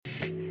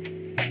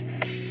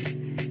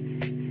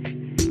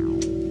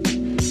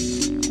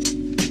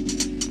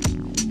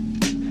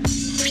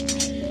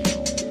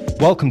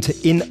Welcome to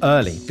In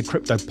Early, the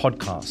crypto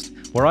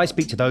podcast, where I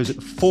speak to those at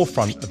the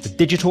forefront of the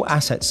digital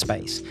asset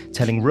space,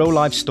 telling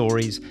real-life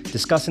stories,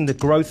 discussing the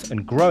growth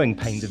and growing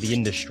pains of the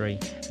industry,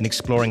 and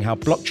exploring how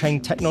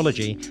blockchain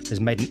technology has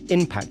made an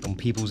impact on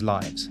people's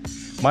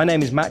lives. My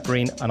name is Matt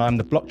Green, and I'm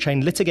the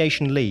blockchain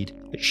litigation lead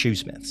at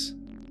Shoesmiths.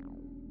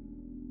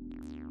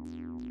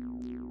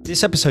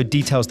 This episode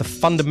details the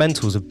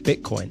fundamentals of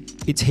Bitcoin,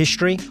 its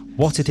history,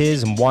 what it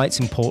is and why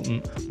it's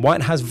important, why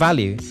it has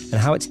value, and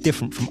how it's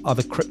different from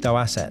other crypto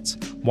assets,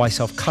 why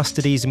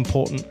self-custody is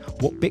important,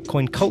 what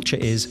Bitcoin culture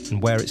is,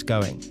 and where it's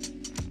going.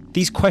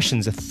 These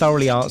questions are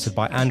thoroughly answered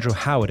by Andrew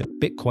Howard at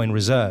Bitcoin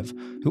Reserve,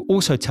 who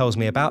also tells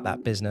me about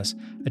that business,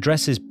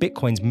 addresses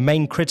Bitcoin's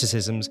main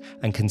criticisms,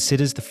 and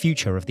considers the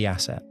future of the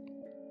asset.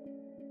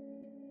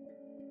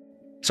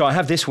 So I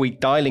have this week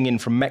dialing in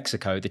from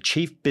Mexico, the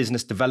Chief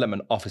Business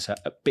Development Officer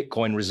at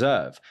Bitcoin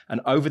Reserve, an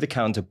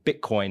over-the-counter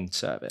Bitcoin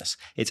service.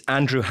 It's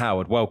Andrew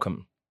Howard.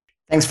 Welcome.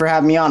 Thanks for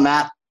having me on,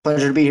 Matt.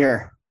 Pleasure to be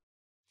here.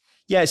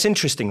 Yeah, it's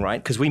interesting,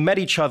 right? Because we met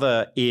each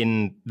other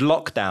in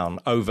lockdown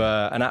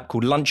over an app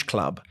called Lunch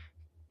Club,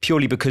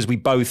 purely because we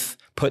both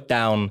put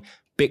down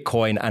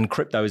Bitcoin and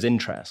crypto as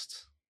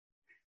interests.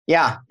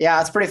 Yeah,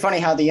 it's pretty funny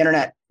how the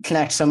internet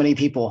connects so many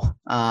people,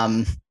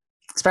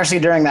 especially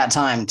during that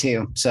time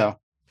too. So.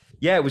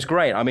 Yeah, it was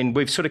great. I mean,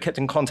 we've sort of kept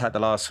in contact the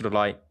last sort of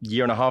like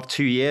year and a half,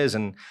 2 years.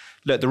 And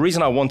look, the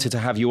reason I wanted to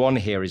have you on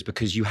here is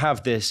because you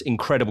have this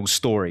incredible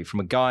story from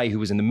a guy who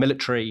was in the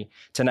military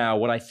to now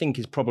what I think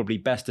is probably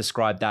best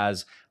described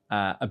as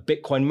a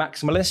Bitcoin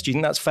maximalist. Do you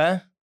think that's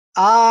fair?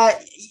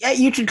 Yeah,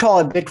 you could call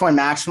it Bitcoin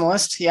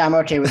maximalist. Yeah, I'm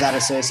okay with that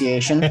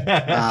association.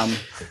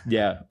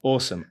 Yeah,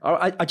 awesome.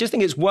 I just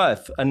think it's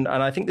worth, and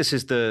I think this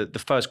is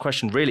the first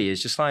question really,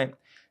 is just like,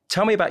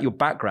 tell me about your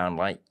background.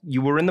 Like,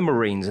 you were in the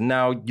Marines and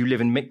now you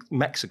live in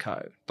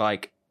Mexico.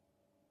 Like,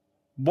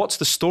 what's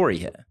the story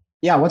here?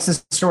 Yeah, what's the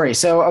story?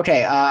 So,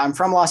 okay, I'm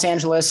from Los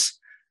Angeles,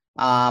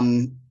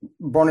 born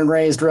and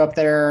raised, grew up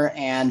there,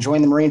 and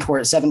joined the Marine Corps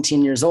at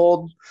 17 years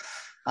old.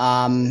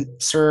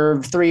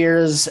 Served 3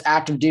 years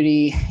active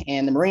duty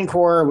in the Marine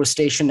Corps, was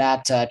stationed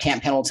at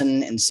Camp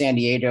Pendleton in San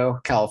Diego,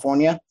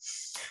 California.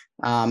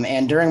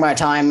 And during my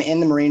time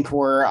in the Marine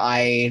Corps,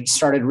 I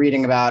started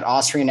reading about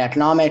Austrian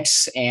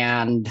economics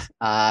and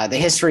the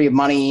history of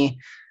money,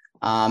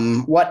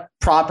 what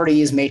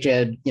properties make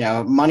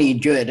money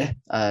good,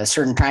 a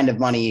certain kind of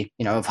money,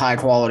 of high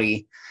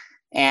quality.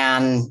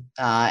 And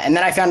then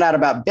I found out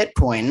about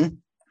Bitcoin,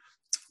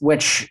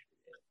 which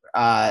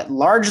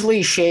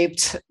largely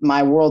shaped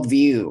my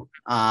worldview.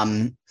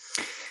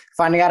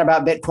 Finding out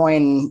about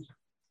Bitcoin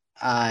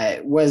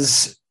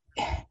was,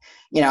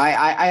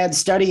 I had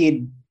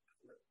studied,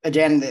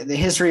 again, the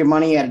history of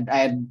money. I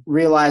had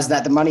realized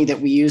that the money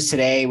that we use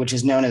today, which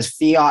is known as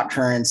fiat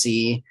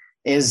currency,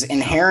 is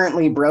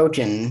inherently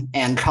broken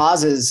and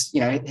causes,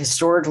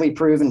 historically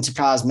proven to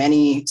cause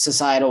many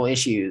societal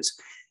issues.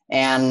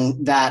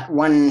 And that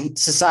when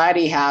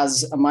society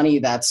has a money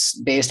that's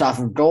based off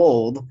of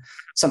gold,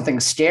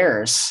 something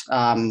scarce,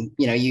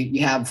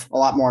 you have a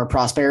lot more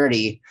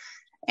prosperity.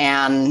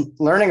 And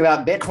learning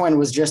about Bitcoin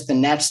was just the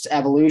next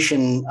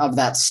evolution of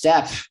that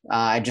step.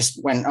 I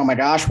just went, oh my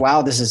gosh,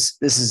 wow, this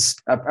is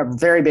a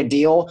very big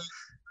deal.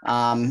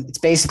 It's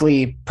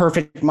basically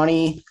perfect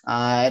money,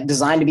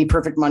 designed to be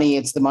perfect money.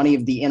 It's the money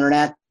of the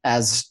internet,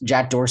 as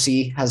Jack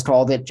Dorsey has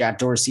called it. Jack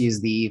Dorsey is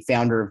the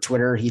founder of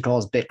Twitter. He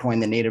calls Bitcoin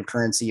the native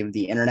currency of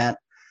the internet.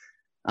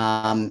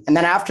 And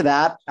then after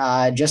that,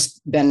 just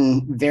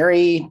been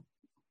very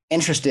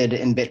interested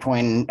in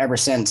Bitcoin ever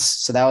since.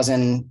 So that was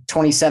in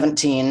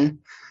 2017.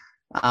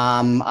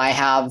 I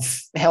have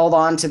held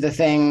on to the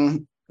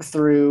thing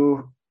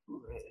through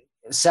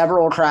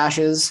several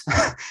crashes.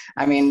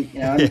 I mean,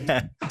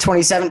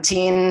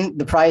 2017,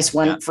 the price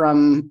went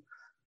from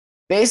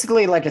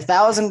basically like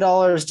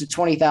 $1,000 to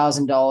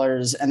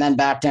 $20,000 and then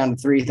back down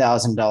to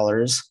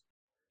 $3,000.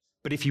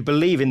 But if you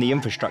believe in the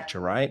infrastructure,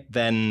 right,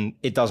 then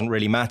it doesn't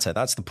really matter.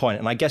 That's the point.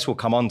 And I guess we'll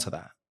come on to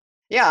that.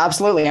 Yeah,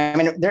 absolutely. I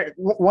mean,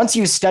 once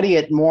you study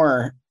it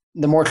more,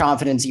 the more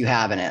confidence you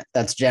have in it.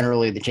 That's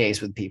generally the case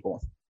with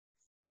people.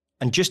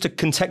 And just to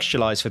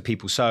contextualize for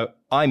people, so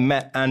I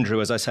met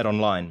Andrew, as I said,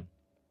 online.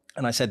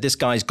 And I said, this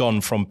guy's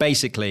gone from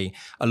basically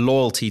a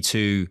loyalty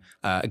to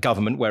a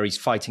government where he's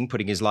fighting,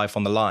 putting his life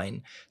on the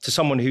line, to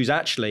someone who's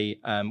actually,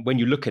 when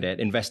you look at it,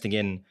 investing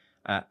in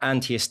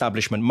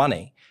anti-establishment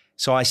money.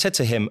 So I said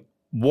to him,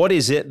 what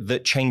is it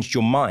that changed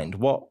your mind?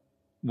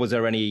 Was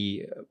there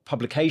any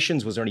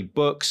publications? Was there any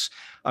books?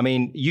 I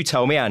mean, you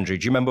tell me, Andrew,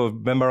 do you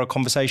remember our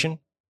conversation?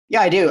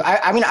 Yeah, I do.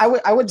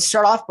 I would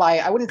start off by,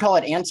 I wouldn't call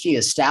it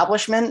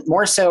anti-establishment,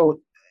 more so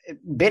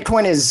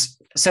Bitcoin is,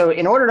 so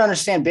in order to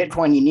understand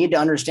Bitcoin, you need to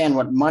understand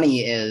what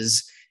money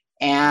is.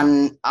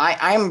 And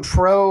I'm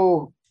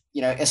pro,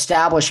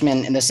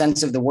 establishment in the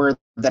sense of the word,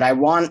 that I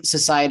want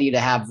society to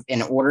have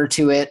an order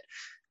to it.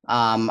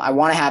 I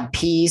want to have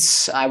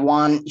peace. I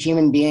want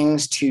human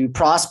beings to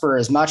prosper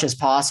as much as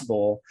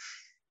possible.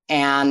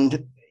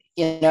 And,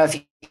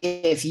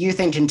 if you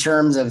think in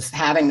terms of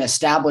having an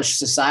established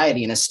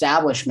society, an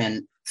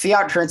establishment,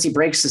 fiat currency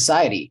breaks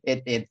society.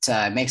 It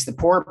makes the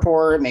poor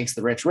poorer, it makes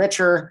the rich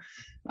richer.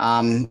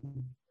 I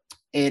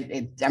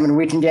mean,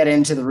 we can get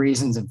into the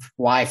reasons of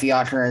why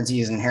fiat currency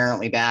is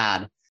inherently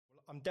bad.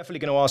 I'm definitely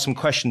going to ask some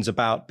questions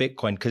about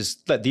Bitcoin, because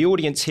the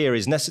audience here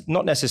is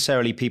not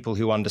necessarily people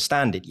who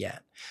understand it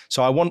yet.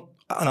 So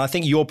and I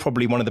think you're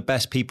probably one of the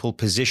best people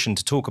positioned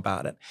to talk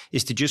about it,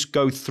 is to just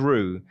go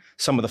through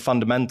some of the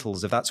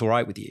fundamentals, if that's all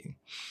right with you.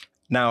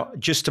 Now,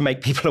 just to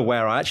make people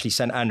aware, I actually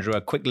sent Andrew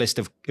a quick list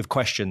of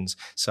questions.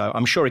 So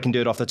I'm sure he can do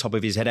it off the top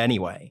of his head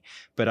anyway.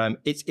 But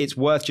it's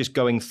worth just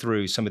going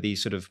through some of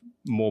these sort of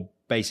more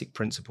basic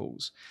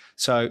principles.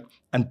 So,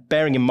 and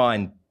bearing in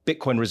mind,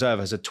 Bitcoin Reserve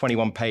has a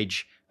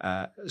 21-page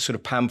sort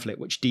of pamphlet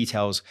which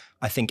details,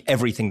 I think,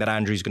 everything that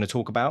Andrew's going to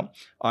talk about.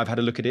 I've had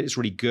a look at it. It's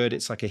really good.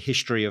 It's like a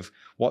history of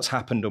what's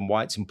happened and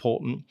why it's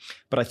important.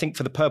 But I think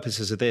for the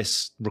purposes of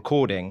this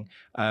recording,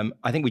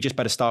 I think we just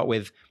better start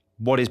with,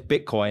 what is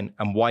Bitcoin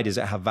and why does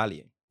it have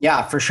value?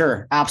 Yeah, for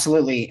sure.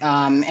 Absolutely.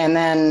 And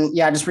then,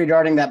 just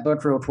regarding that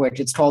book real quick,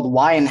 it's called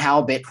Why and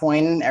How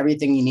Bitcoin,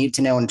 Everything You Need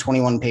to Know in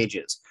 21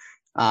 Pages.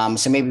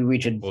 So maybe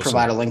we should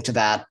provide a link to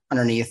that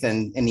underneath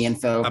in the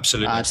info to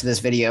this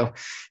video.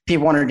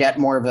 People want to get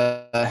more of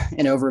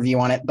an overview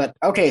on it. But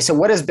okay, so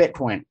what is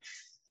Bitcoin?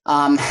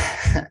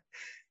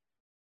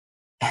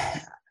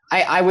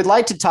 I would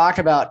like to talk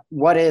about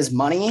what is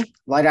money.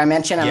 Like I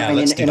mentioned,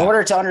 in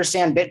order to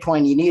understand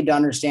Bitcoin, you need to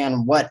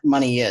understand what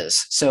money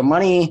is. So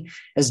money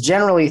is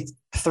generally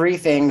three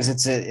things.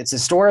 It's a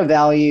store of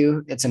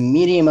value, it's a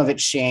medium of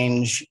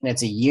exchange, and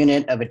it's a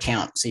unit of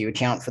account. So you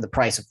account for the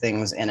price of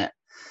things in it.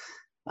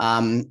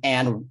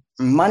 And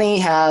money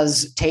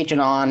has taken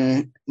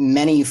on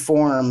many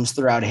forms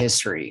throughout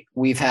history.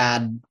 We've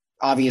had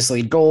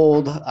obviously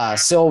gold,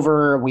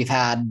 silver. We've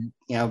had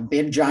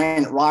big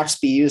giant rocks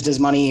be used as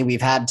money.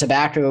 We've had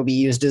tobacco be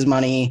used as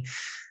money.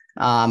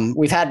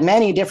 We've had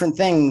many different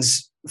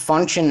things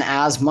function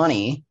as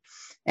money.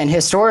 And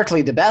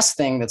historically, the best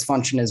thing that's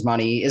functioned as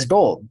money is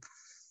gold.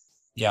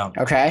 Yeah.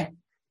 Okay.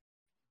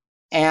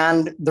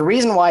 And the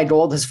reason why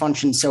gold has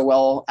functioned so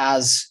well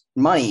as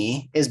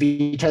money is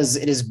because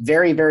it is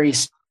very, very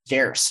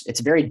scarce. It's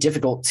very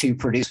difficult to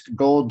produce.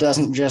 Gold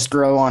doesn't just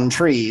grow on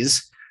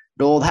trees.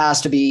 Gold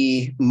has to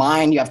be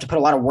mined. You have to put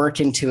a lot of work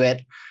into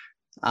it.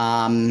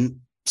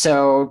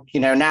 So,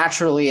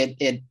 naturally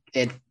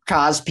it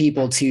caused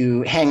people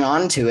to hang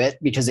on to it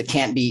because it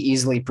can't be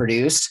easily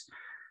produced.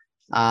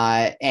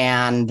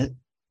 And,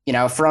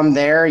 from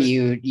there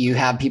you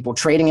have people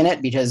trading in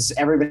it because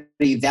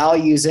everybody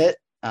values it,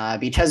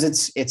 because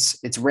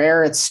it's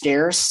rare, it's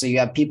scarce. So you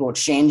have people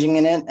exchanging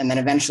in it. And then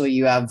eventually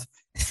you have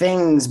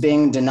things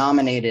being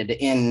denominated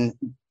in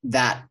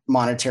that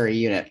monetary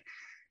unit.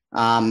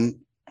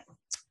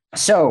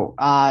 So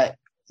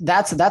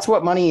that's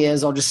what money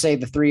is. I'll just say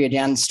the three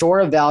again: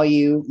 store of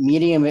value,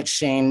 medium of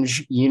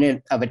exchange,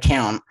 unit of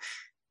account.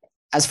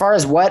 As far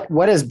as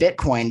what is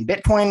Bitcoin?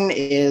 Bitcoin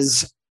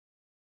is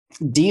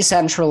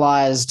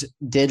decentralized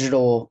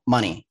digital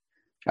money.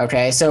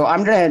 Okay, so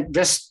I'm going to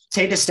just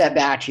take a step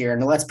back here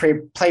and let's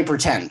play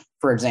pretend,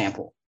 for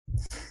example.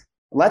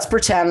 Let's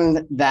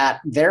pretend that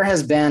there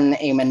has been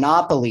a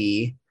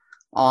monopoly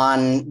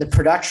on the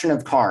production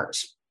of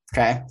cars.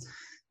 Okay.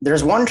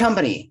 There's one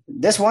company.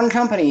 This one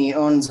company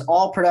owns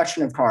all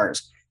production of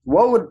cars.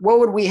 What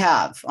would we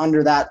have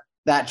under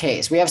that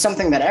case? We have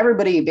something that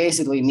everybody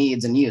basically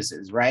needs and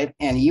uses, right?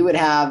 And you would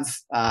have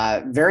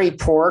very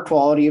poor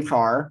quality of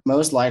car,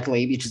 most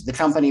likely, because the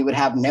company would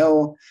have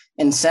no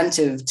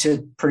incentive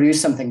to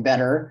produce something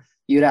better.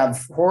 You'd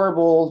have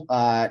horrible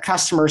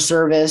customer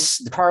service.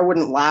 The car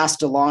wouldn't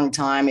last a long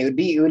time.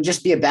 It would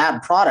just be a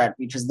bad product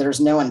because there's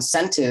no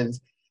incentive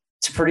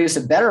to produce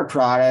a better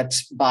product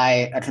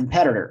by a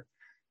competitor.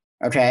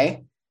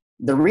 Okay.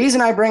 The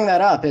reason I bring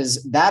that up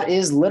is that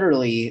is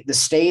literally the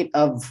state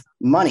of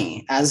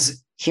money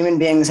as human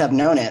beings have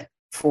known it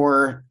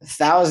for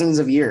thousands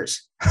of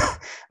years.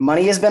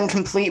 Money has been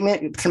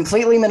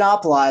completely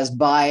monopolized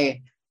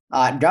by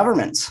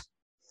governments.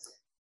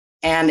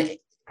 And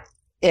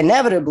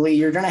inevitably,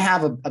 you're going to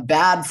have a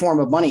bad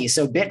form of money.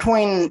 So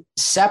Bitcoin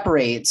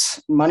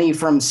separates money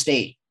from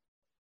state.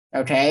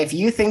 Okay. If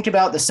you think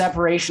about the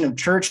separation of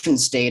church and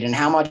state and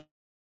how much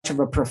of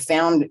a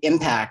profound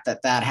impact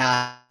that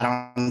had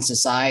on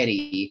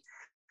society,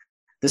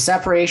 the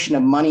separation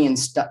of money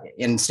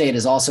and state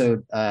is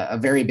also a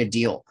very big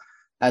deal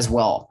as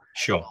well.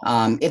 Sure.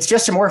 It's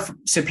just a more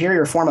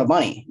superior form of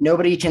money.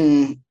 Nobody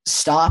can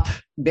stop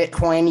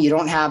Bitcoin. You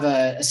don't have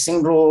a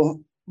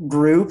single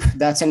group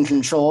that's in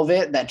control of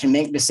it that can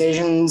make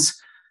decisions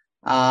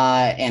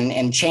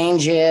and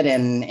change it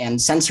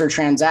and censor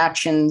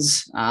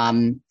transactions.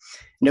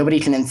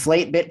 Nobody can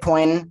inflate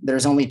Bitcoin.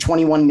 There's only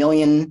 21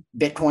 million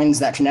Bitcoins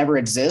that can ever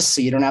exist.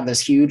 So you don't have this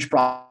huge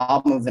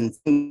problem of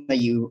inflation that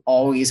you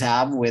always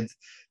have with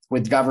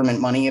government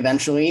money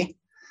eventually.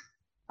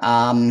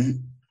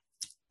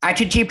 I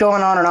could keep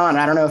going on and on.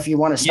 I don't know if you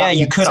want to Yeah, stop me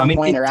you at could. I some mean,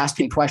 point or ask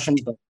me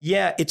questions, but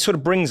yeah, it sort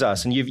of brings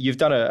us, and you've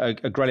done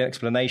a great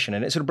explanation,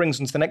 and it sort of brings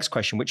us to the next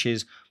question, which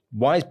is,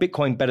 why is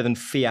Bitcoin better than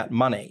fiat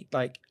money?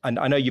 Like, and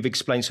I know you've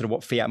explained sort of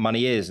what fiat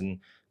money is, and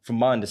from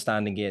my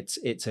understanding, it's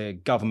a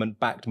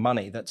government-backed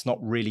money that's not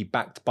really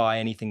backed by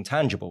anything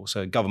tangible.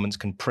 So governments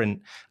can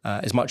print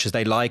as much as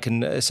they like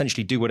and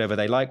essentially do whatever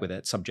they like with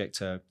it, subject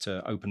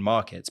to open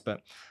markets.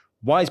 But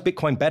why is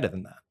Bitcoin better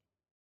than that?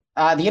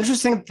 the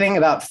interesting thing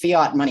about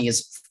fiat money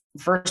is,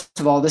 first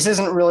of all, this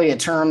isn't really a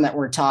term that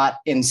we're taught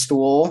in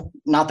school,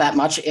 not that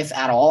much, if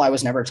at all. I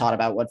was never taught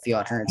about what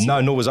fiat currency No,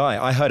 is. nor was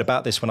I. I heard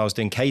about this when I was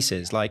doing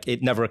cases. Like,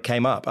 it never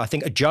came up. I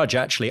think a judge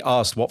actually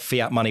asked what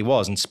fiat money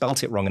was and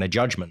spelt it wrong in a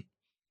judgment.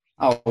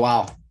 Oh,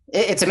 wow.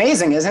 It's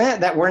amazing, isn't it,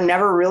 that we're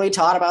never really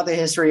taught about the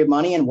history of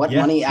money and what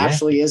Yeah, money yeah,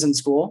 actually is in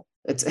school.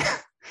 It's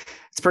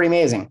it's pretty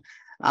amazing.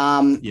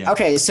 yeah.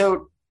 Okay,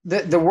 so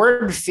the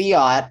word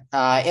fiat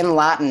in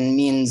Latin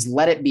means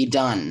 "let it be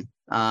done."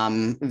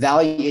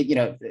 Value,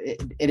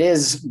 it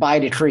is by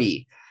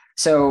decree.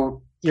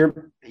 So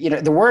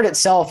the word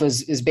itself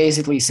is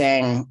basically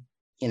saying,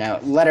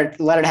 let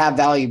it have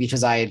value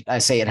because I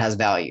say it has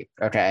value.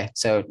 Okay,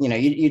 so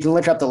you can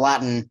look up the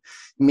Latin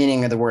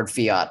meaning of the word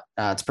fiat.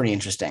 It's pretty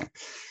interesting.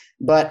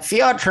 But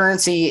fiat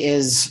currency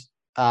is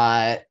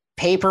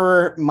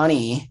paper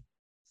money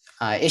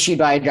issued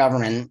by a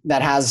government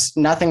that has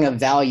nothing of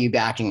value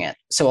backing it.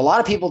 So a lot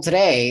of people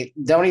today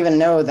don't even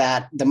know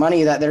that the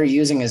money that they're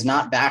using is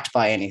not backed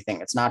by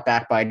anything. It's not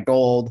backed by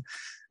gold.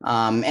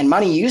 And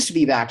money used to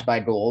be backed by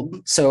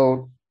gold.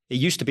 So It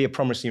used to be a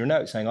promissory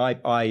note saying,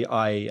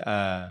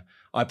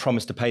 I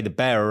promise to pay the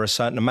bearer a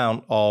certain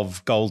amount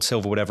of gold,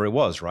 silver, whatever it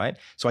was, right?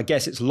 So I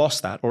guess it's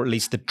lost that, or at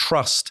least the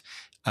trust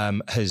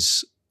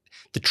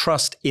the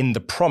trust in the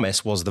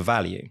promise was the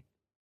value.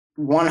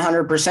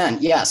 100%.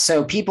 Yes.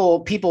 So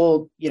people,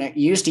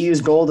 used to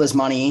use gold as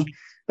money,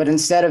 but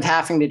instead of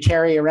having to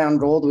carry around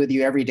gold with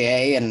you every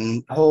day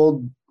and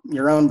hold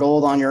your own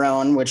gold on your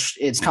own, which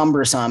it's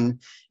cumbersome,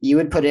 you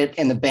would put it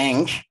in the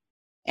bank,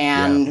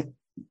 and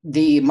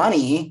the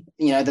money,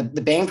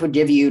 the bank would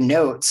give you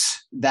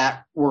notes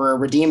that were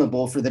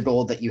redeemable for the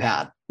gold that you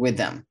had with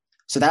them.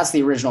 So that's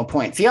the original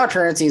point. Fiat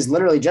currency is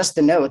literally just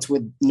the notes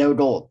with no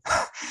gold.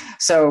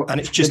 And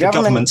it's just the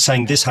government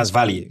saying this has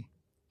value.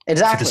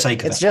 Exactly. For the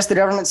sake of it's it. just the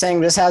government saying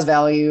this has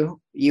value.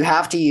 You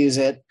have to use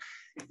it.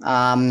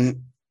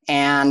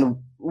 And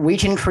we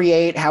can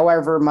create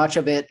however much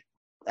of it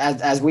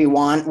as we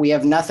want. We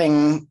have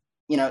nothing,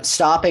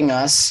 stopping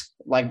us,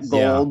 like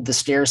gold, the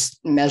scarce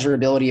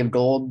measurability of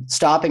gold,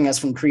 stopping us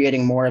from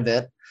creating more of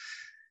it.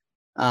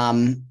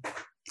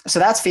 So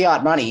that's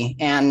fiat money.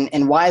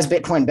 And why is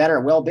Bitcoin better?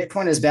 Well,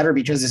 Bitcoin is better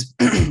because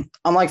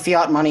unlike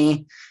fiat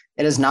money,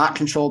 it is not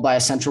controlled by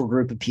a central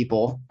group of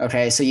people.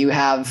 Okay. So you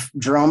have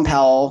Jerome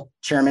Powell,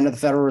 chairman of the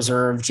Federal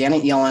Reserve,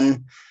 Janet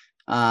Yellen,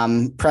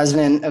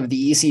 president of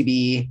the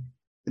ECB.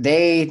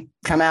 They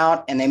come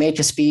out and they make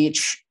a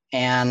speech,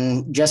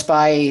 and just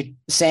by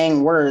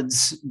saying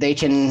words, they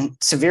can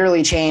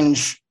severely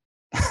change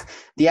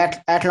the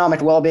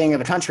economic well-being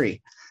of a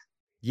country.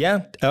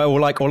 Yeah. Or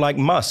like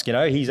Musk,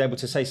 he's able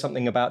to say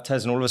something about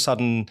Tesla and all of a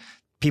sudden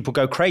people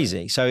go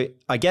crazy. So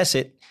I guess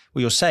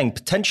what you're saying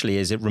potentially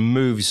is it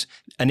removes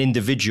an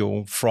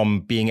individual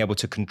from being able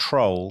to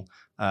control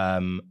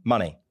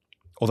money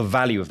or the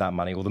value of that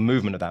money or the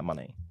movement of that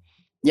money.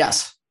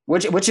 Yes,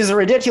 which is a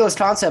ridiculous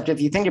concept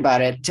if you think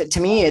about it. To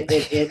me, it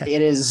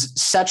is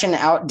such an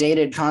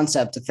outdated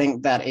concept to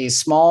think that a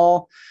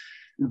small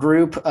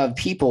group of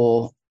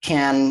people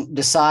can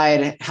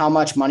decide how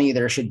much money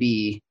there should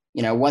be,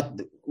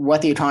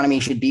 what the economy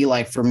should be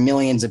like for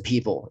millions of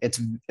people. It's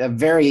a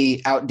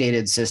very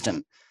outdated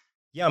system.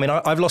 Yeah, I mean,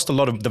 I've lost a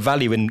lot of the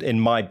value in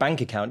my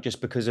bank account just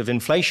because of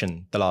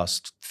inflation the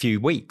last few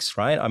weeks,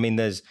 right? I mean,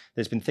 there's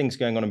been things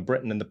going on in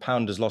Britain and the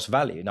pound has lost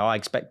value. Now, I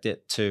expect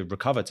it to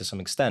recover to some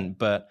extent,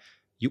 but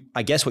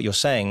I guess what you're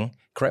saying,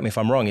 correct me if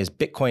I'm wrong, is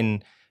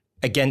Bitcoin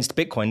against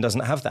Bitcoin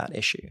doesn't have that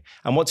issue.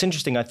 And what's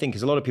interesting, I think,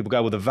 is a lot of people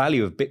go, well, the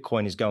value of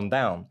Bitcoin has gone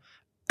down.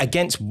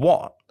 Against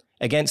what?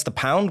 Against the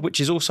pound, which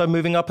is also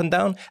moving up and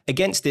down?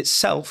 Against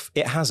itself,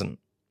 it hasn't.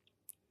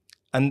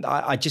 And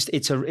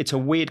it's a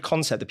weird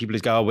concept that people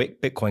just go, oh,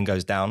 Bitcoin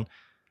goes down.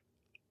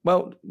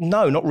 Well,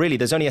 no, not really.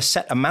 There's only a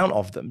set amount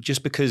of them.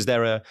 Just because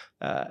there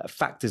are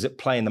factors at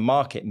play in the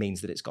market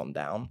means that it's gone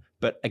down.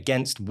 But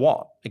against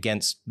what?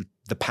 Against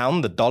the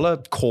pound, the dollar,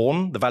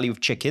 corn, the value of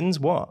chickens,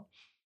 what?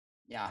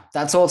 Yeah,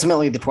 that's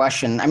ultimately the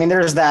question. I mean,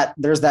 there's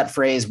that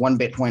phrase, one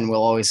Bitcoin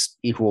will always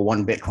equal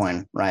one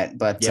Bitcoin, right?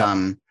 But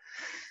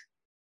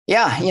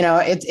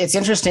it's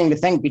interesting to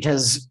think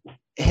because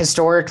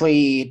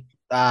historically,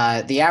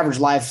 the average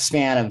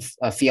lifespan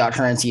of fiat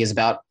currency is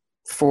about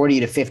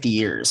 40 to 50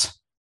 years.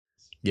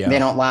 Yeah. They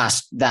don't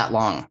last that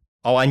long.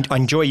 Oh, I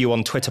enjoy you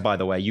on Twitter, by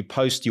the way. You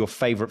post your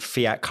favorite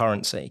fiat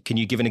currency. Can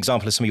you give an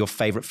example of some of your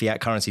favorite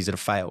fiat currencies that have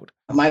failed?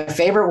 My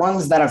favorite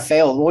ones that have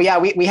failed. Well, yeah,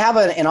 we have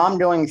an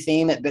ongoing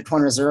theme at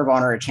Bitcoin Reserve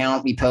on our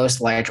account. We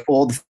post like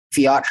old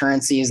fiat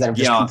currencies that have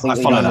just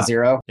completely gone to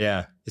zero.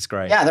 Yeah, it's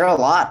great. Yeah, there are a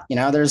lot.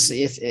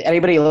 If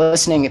anybody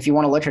listening, if you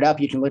want to look it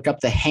up, you can look up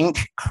the Hank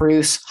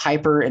Kruse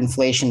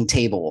hyperinflation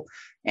table,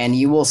 and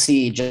you will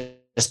see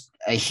just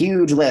a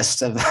huge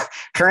list of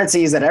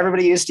currencies that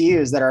everybody used to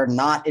use that are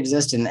not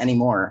existent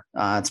anymore.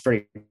 It's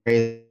pretty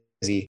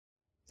crazy.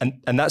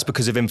 And that's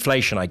because of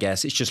inflation, I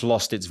guess. It's just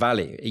lost its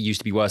value. It used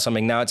to be worth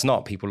something. Now it's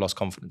not. People lost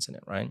confidence in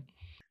it, right?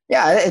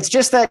 Yeah, it's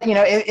just that,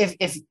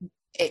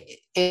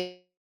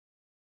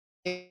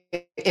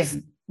 if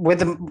with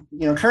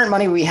the current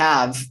money we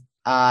have,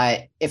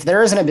 if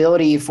there is an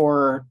ability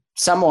for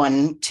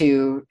someone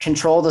to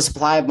control the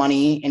supply of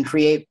money and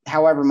create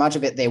however much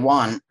of it they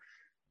want,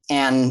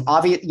 and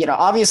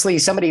obviously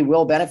somebody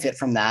will benefit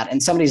from that,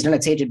 and somebody's going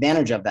to take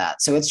advantage of that.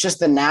 So it's just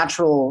the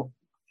natural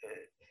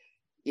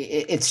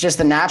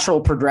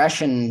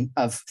progression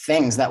of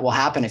things that will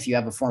happen if you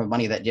have a form of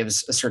money that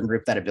gives a certain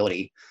group that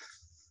ability.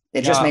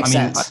 It just makes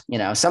sense.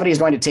 Somebody's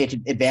going to take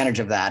advantage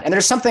of that. And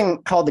there's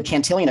something called the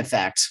Cantillon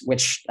effect,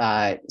 which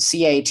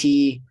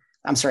Cantillon,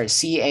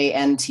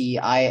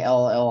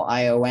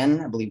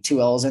 I believe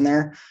 2 L's in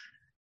there.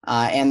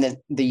 And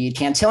the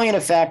Cantillon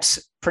effect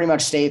pretty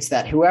much states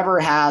that whoever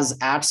has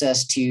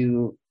access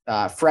to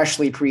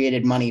freshly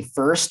created money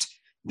first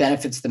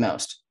benefits the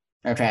most.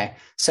 Okay.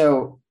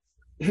 So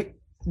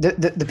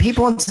the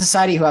people in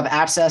society who have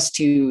access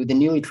to the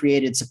newly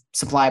created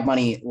supply of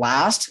money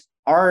last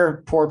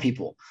are poor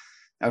people.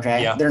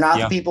 Okay. Yeah, they're not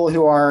the people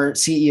who are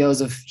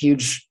CEOs of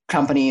huge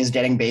companies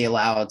getting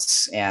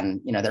bailouts, and,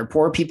 they're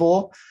poor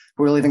people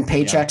who are living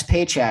paycheck to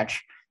paycheck,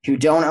 who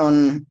don't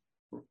own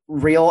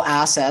real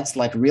assets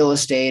like real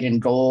estate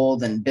and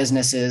gold and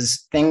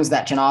businesses, things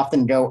that can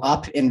often go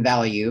up in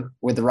value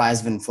with the rise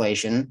of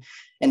inflation.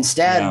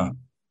 Instead,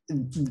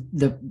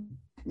 the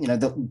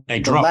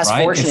less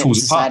fortunate in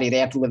society, they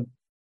have to live.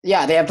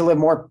 Yeah, they have to live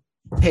more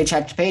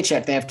paycheck to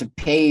paycheck. They have to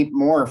pay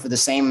more for the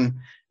same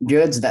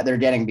goods that they're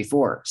getting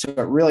before. So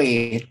it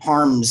really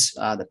harms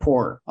the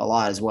poor a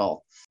lot as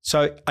well.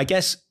 So I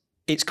guess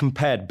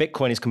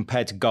Bitcoin is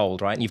compared to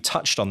gold, right? And you've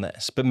touched on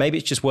this, but maybe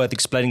it's just worth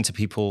explaining to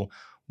people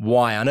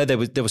why. I know there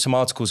were some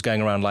articles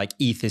going around like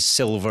ETH is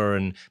silver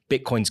and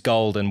Bitcoin's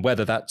gold, and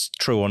whether that's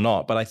true or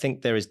not. But I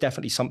think there is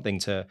definitely something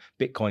to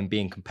Bitcoin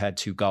being compared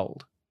to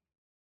gold.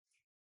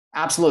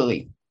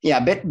 Absolutely.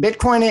 Yeah.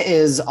 Bitcoin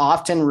is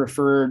often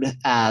referred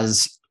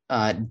as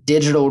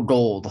digital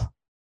gold,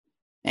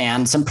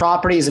 and some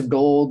properties of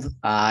gold.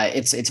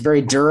 It's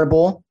very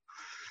durable.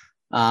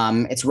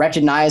 It's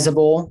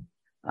recognizable.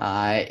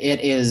 It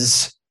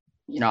is,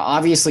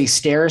 obviously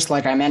scarce,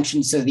 like I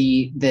mentioned. So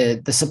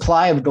the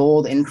supply of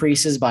gold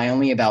increases by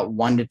only about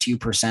 1% to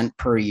 2%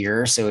 per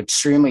year. So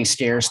extremely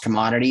scarce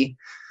commodity.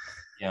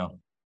 Yeah.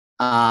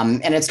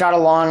 And it's got a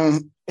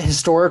long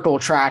historical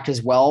track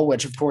as well,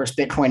 which of course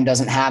Bitcoin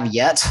doesn't have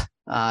yet.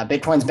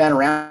 Bitcoin's been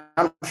around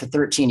for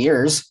 13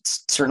 years.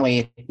 It's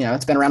certainly,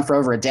 it's been around for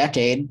over a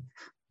decade.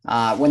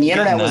 When the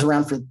internet was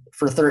around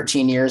for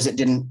 13 years, it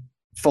didn't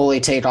fully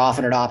take off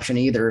in adoption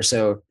either.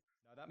 So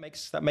that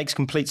makes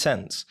complete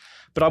sense.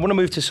 But I want to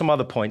move to some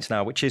other points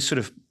now, which is sort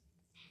of,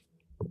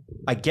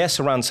 I guess,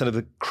 around sort of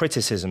the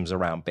criticisms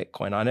around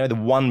Bitcoin. I know the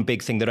one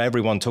big thing that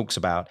everyone talks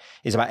about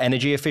is about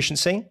energy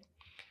efficiency.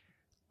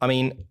 I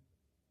mean,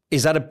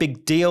 is that a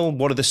big deal?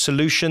 What are the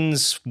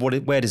solutions?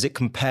 Where does it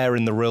compare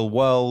in the real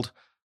world?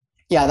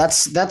 Yeah,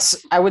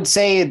 that's I would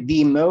say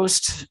the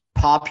most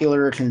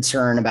popular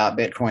concern about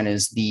Bitcoin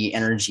is the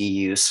energy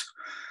use.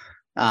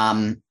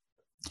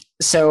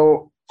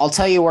 So I'll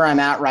tell you where I'm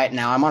at right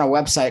now. I'm on a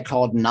website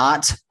called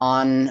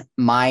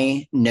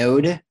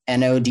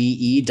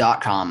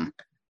notonmynode.com.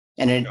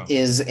 And it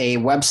is a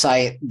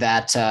website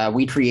that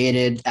we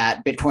created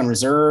at Bitcoin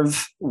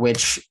Reserve,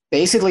 which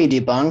basically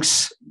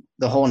debunks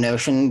the whole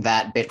notion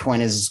that Bitcoin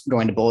is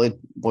going to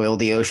boil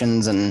the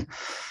oceans and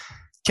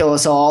kill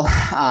us all.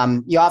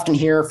 You often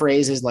hear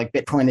phrases like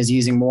Bitcoin is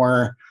using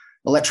more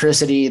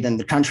electricity than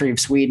the country of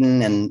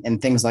Sweden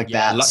and things like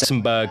that.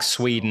 Luxembourg,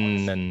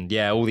 Sweden, and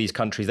all these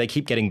countries, they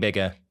keep getting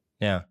bigger.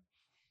 Yeah.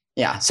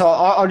 Yeah. So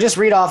I'll just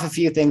read off a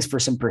few things for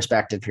some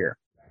perspective here.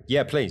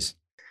 Yeah, please.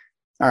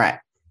 All right.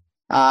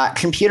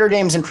 Computer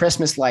games and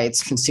Christmas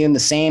lights consume the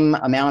same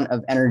amount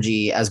of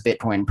energy as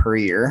Bitcoin per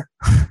year.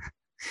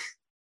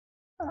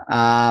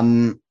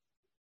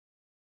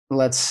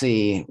 Let's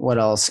see what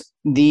else.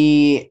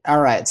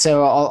 All right.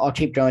 So I'll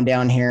keep going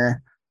down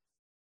here.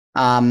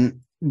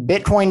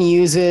 Bitcoin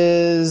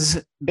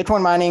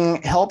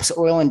mining helps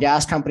oil and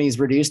gas companies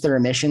reduce their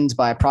emissions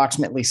by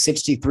approximately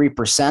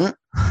 63%,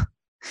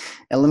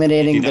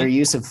 eliminating their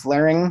use of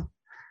flaring.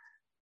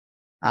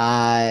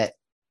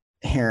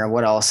 Here,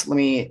 what else?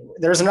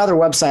 There's another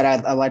website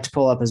I'd like to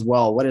pull up as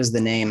well. What is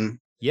the name?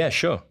 Yeah,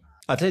 sure.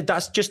 I think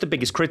that's just the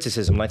biggest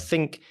criticism. I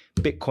think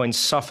Bitcoin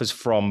suffers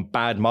from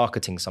bad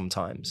marketing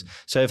sometimes.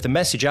 So if the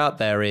message out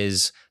there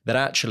is that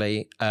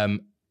actually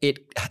it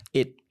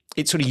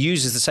it sort of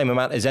uses the same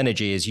amount as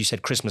energy as you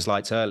said Christmas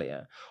lights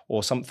earlier,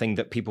 or something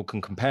that people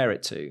can compare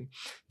it to,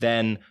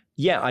 then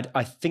yeah,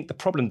 I think the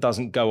problem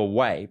doesn't go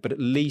away, but at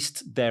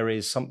least there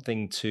is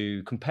something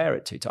to compare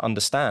it to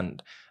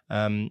understand.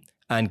 And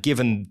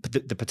given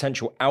the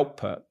potential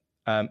output,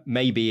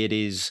 maybe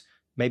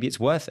it's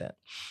worth it.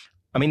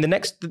 I mean, the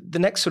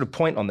next sort of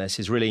point on this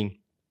is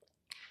really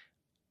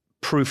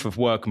proof of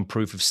work and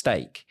proof of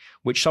stake,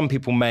 which some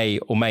people may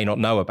or may not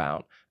know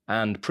about.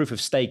 And proof of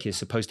stake is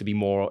supposed to be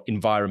more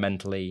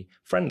environmentally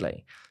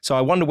friendly. So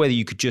I wonder whether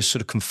you could just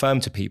sort of confirm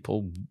to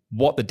people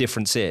what the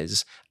difference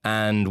is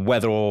and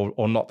whether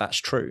or not that's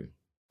true.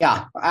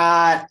 Yeah,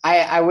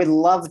 I would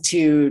love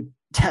to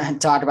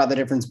talk about the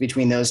difference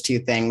between those two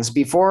things.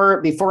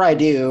 Before I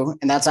do,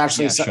 and that's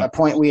actually a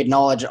point we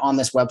acknowledge on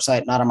this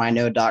website,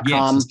 notonmynode.com.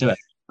 Yes, let's do it.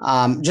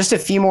 Just a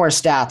few more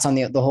stats on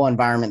the whole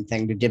environment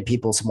thing to give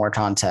people some more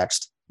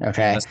context.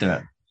 Okay. Let's do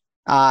it.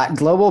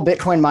 Global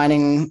Bitcoin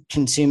mining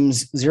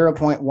consumes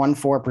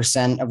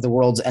 0.14% of the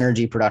world's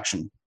energy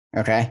production.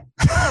 Okay.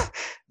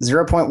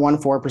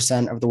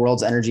 0.14% of the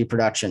world's energy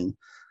production.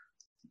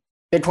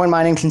 Bitcoin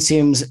mining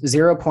consumes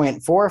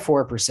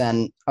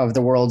 0.44% of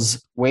the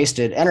world's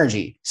wasted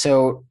energy.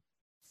 So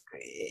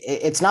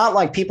it's not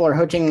like people are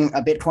hooking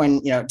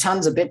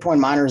tons of Bitcoin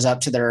miners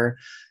up to their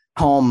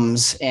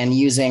homes and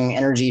using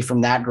energy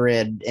from that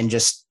grid and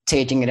just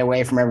taking it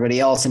away from everybody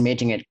else and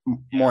making it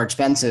more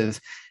expensive.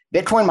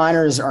 Bitcoin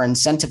miners are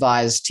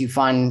incentivized to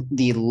find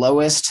the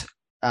lowest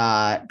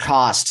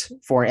cost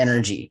for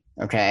energy.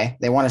 Okay.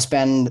 They want to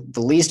spend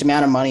the least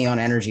amount of money on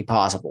energy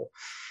possible.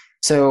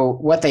 So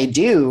what they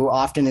do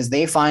often is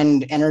they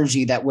find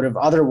energy that would have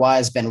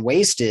otherwise been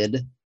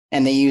wasted,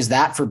 and they use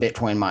that for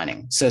Bitcoin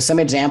mining. So some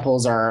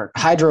examples are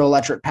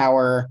hydroelectric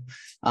power,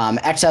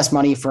 excess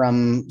money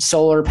from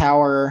solar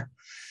power.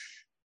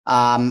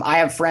 I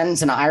have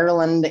friends in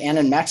Ireland and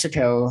in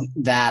Mexico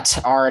that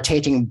are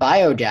taking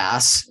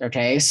biogas,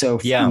 okay, so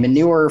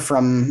manure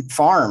from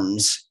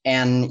farms,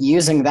 and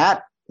using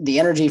the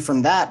energy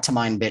from that to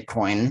mine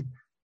Bitcoin.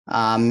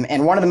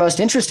 And one of the most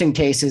interesting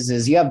cases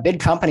is you have big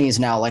companies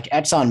now like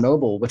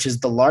ExxonMobil, which is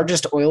the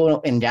largest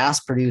oil and gas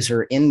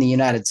producer in the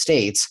United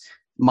States,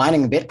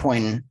 mining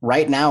Bitcoin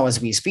right now as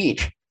we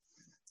speak.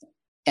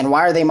 And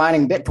why are they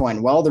mining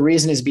Bitcoin? Well, the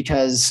reason is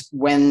because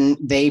when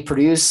they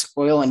produce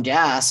oil and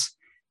gas,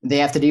 they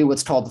have to do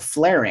what's called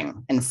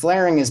flaring. And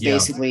flaring is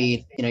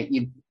basically,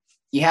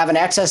 you have an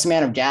excess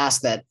amount of gas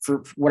that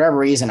for whatever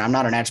reason, I'm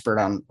not an expert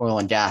on oil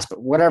and gas,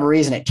 but whatever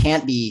reason it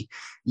can't be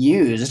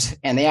used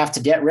and they have to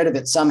get rid of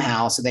it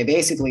somehow. So they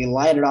basically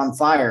light it on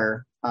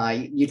fire.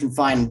 You can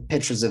find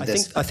pictures of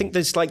this. I think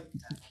there's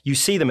you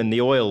see them in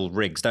the oil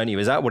rigs, don't you?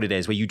 Is that what it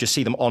is? Where you just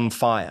see them on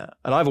fire?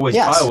 And I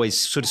always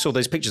sort of saw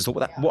those pictures.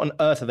 Thought, what on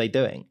earth are they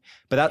doing?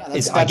 But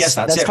I guess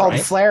that's called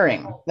right?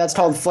 flaring. That's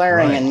called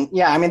flaring. Right. And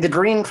yeah, I mean, the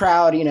green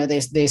crowd,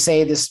 they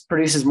say this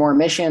produces more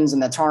emissions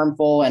and that's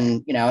harmful.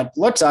 And, it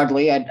looks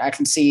ugly. I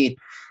can see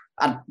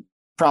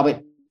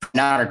probably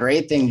not a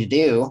great thing to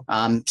do.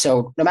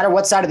 So no matter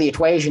what side of the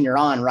equation you're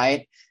on,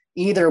 right?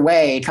 Either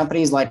way,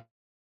 companies like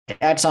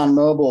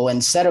ExxonMobil,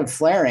 instead of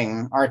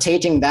flaring, are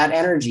taking that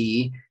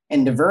energy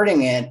and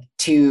diverting it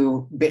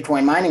to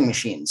Bitcoin mining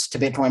machines, to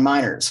Bitcoin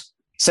miners.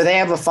 So they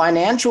have a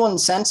financial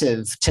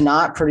incentive to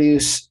not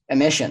produce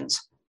emissions.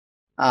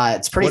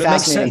 It's pretty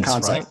fascinating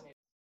concept. Right?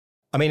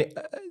 I mean,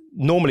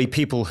 normally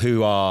people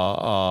who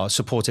are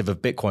supportive of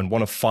Bitcoin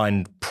want to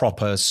find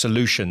proper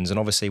solutions. And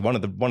obviously one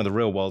of the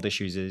real world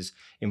issues is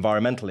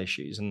environmental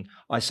issues. And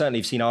I certainly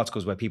have seen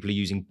articles where people are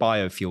using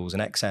biofuels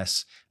and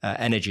excess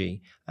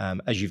energy,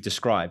 as you've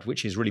described,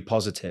 which is really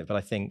positive. But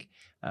I think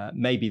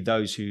maybe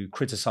those who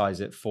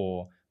criticize it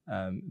for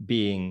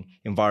being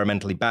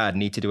environmentally bad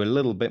need to do a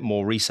little bit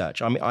more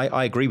research. I mean,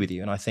 I agree with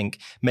you. And I think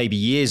maybe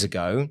years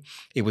ago,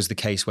 it was the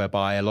case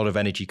whereby a lot of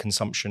energy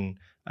consumption,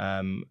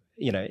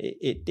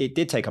 it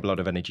did take up a lot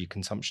of energy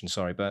consumption,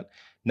 but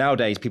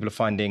nowadays people are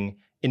finding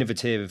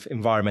innovative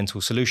environmental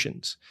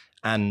solutions.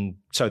 And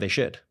so they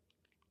should.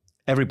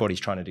 Everybody's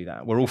trying to do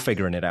that. We're all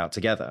figuring it out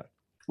together.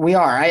 We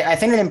are. I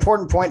think an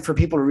important point for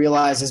people to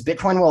realize is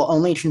Bitcoin will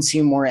only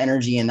consume more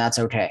energy, and that's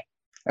okay.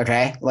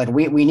 Okay. Like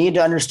we need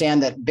to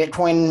understand that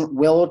Bitcoin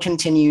will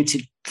continue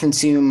to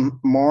consume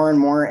more and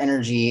more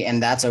energy,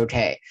 and that's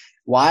okay.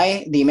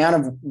 Why? The amount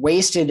of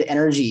wasted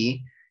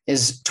energy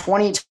is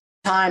 20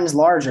 times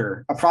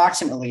larger,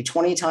 approximately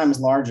 20 times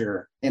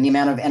larger than the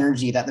amount of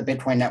energy that the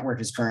Bitcoin network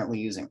is currently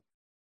using.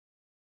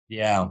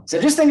 Yeah.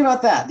 So just think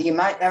about that. The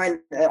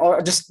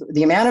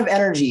amount of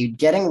energy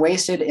getting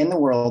wasted in the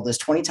world is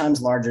 20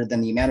 times larger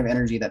than the amount of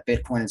energy that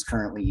Bitcoin is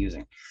currently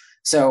using.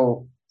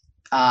 So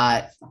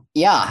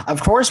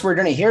of course we're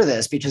going to hear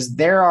this because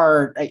there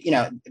are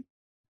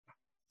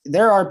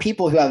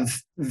people who have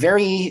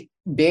very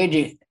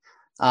big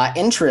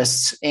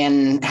interests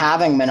in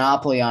having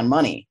monopoly on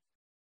money.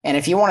 And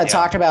if you want to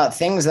talk about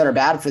things that are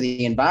bad for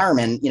the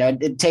environment,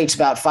 it takes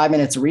about 5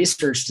 minutes of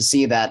research to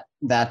see that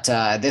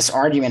this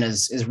argument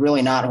is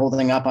really not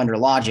holding up under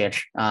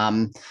logic.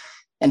 And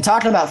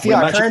talking about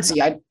fiat currency,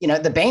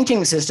 the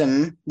banking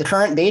system, the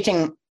current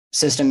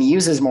system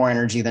uses more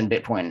energy than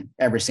Bitcoin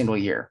every single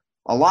year,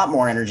 a lot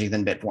more energy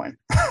than Bitcoin.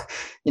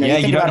 You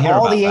think about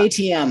all the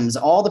ATMs,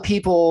 all the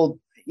people,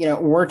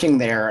 working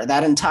there,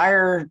 that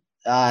entire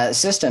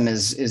system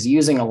is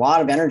using a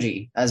lot of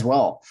energy as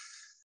well.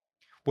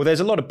 Well,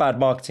 there's a lot of bad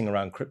marketing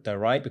around crypto,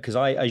 right? Because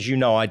as you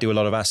know, I do a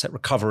lot of asset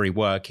recovery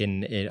work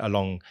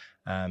along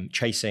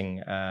chasing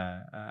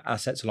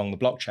assets along the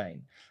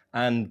blockchain,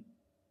 and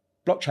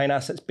blockchain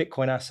assets,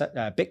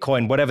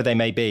 Bitcoin, whatever they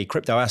may be,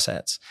 crypto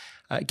assets,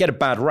 get a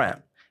bad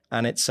rap.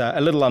 And it's a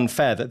little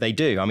unfair that they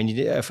do. I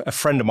mean, a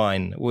friend of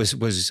mine was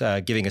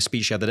giving a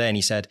speech the other day, and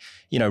he said,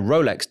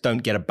 Rolex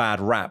don't get a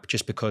bad rap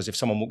just because if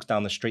someone walks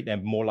down the street, they're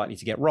more likely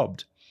to get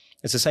robbed.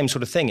 It's the same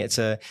sort of thing. It's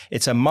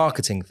a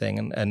marketing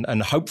thing,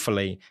 and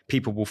hopefully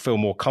people will feel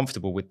more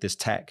comfortable with this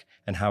tech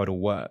and how it all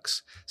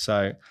works.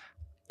 So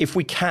if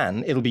we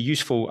can, it'll be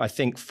useful, I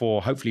think,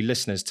 for hopefully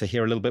listeners to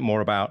hear a little bit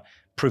more about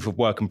proof of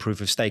work and proof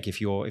of stake if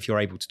you're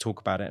able to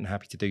talk about it, and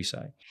happy to do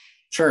so.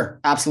 Sure,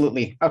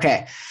 absolutely.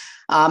 Okay.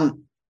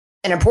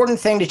 An important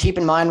thing to keep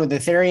in mind with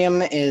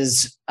Ethereum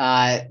is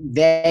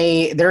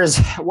there's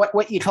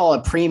what you call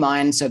a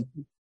pre-mine. So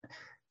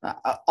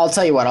I'll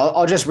tell you what,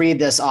 I'll just read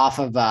this off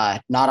of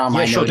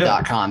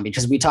notonmynode.com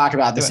because we talked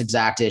about this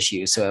exact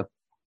issue. So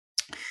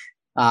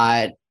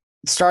it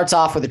starts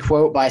off with a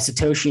quote by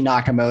Satoshi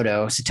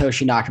Nakamoto.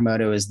 Satoshi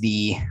Nakamoto is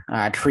the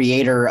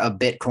creator of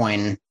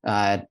Bitcoin.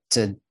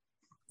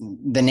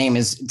 The name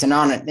it's an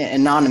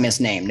anonymous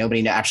name.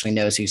 Nobody actually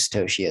knows who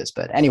Satoshi is.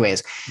 But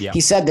anyways,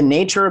 He said the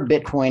nature of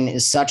Bitcoin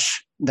is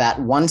such that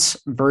once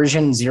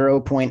version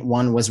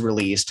 0.1 was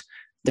released,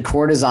 the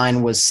core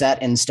design was set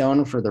in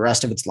stone for the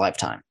rest of its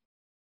lifetime.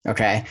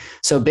 Okay.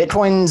 So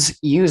Bitcoin's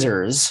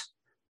users,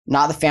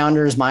 not the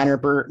founders,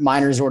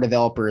 miners, or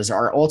developers,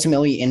 are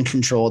ultimately in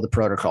control of the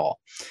protocol.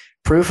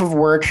 Proof of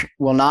work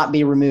will not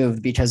be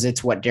removed because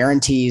it's what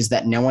guarantees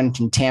that no one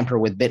can tamper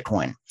with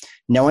Bitcoin.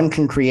 No one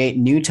can create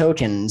new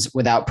tokens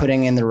without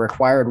putting in the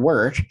required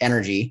work,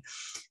 energy,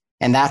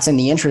 and that's in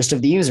the interest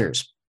of the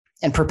users.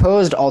 And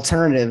proposed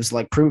alternatives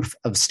like proof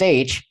of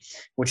stake,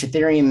 which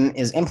Ethereum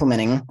is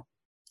implementing,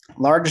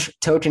 large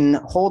token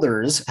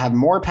holders have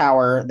more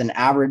power than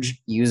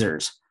average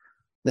users.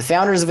 The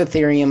founders of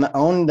Ethereum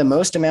own the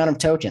most amount of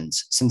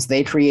tokens since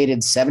they created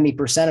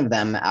 70% of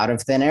them out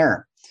of thin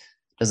air.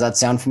 Does that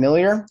sound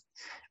familiar?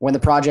 When the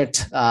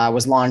project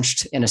was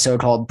launched in a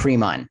so-called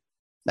pre-mine,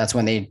 that's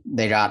when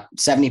they got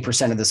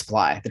 70% of the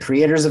supply. The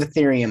creators of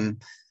Ethereum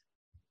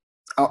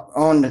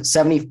owned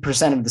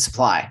 70% of the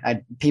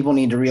supply. People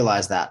need to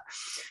realize that.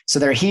 So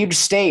their huge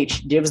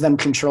stake gives them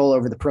control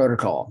over the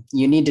protocol.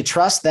 You need to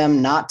trust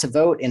them not to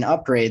vote in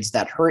upgrades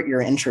that hurt your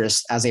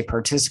interests as a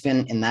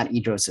participant in that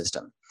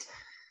ecosystem.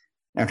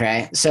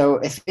 Okay, so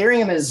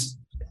Ethereum is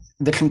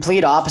the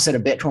complete opposite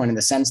of Bitcoin in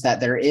the sense that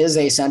there is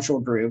a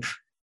central group,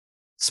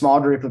 small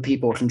group of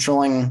people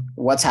controlling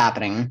what's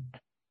happening.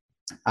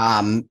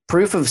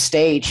 Proof of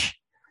stake,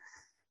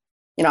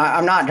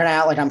 I'm not going to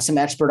act like I'm some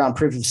expert on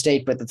proof of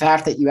stake, but the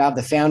fact that you have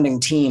the founding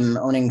team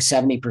owning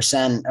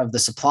 70% of the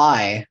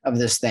supply of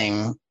this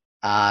thing,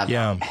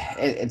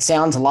 it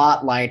sounds a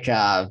lot like,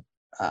 when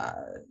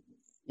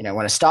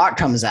a stock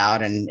comes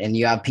out and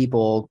you have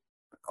people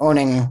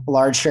owning a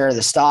large share of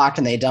the stock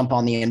and they dump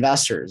on the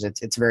investors.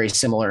 It's a very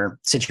similar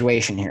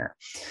situation here.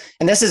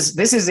 And this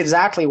is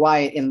exactly why,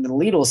 in the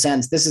legal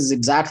sense, this is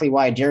exactly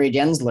why Gary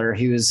Gensler,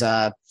 who's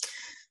I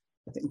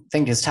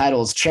think his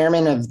title is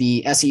chairman of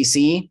the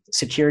SEC,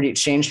 Security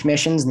Exchange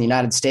Commissions in the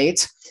United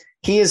States.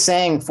 He is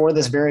saying for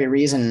this very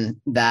reason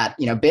that,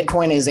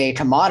 Bitcoin is a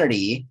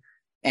commodity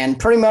and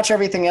pretty much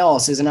everything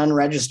else is an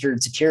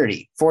unregistered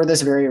security for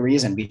this very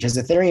reason, because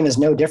Ethereum is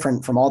no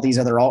different from all these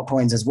other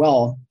altcoins as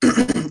well,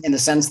 in the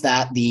sense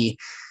that the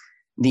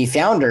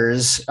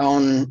founders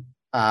own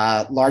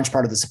a large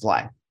part of the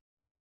supply.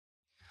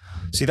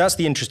 See, that's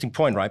the interesting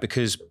point, right?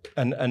 Because,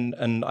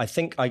 and I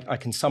think I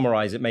can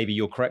summarize it, maybe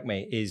you'll correct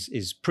me,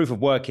 is proof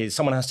of work is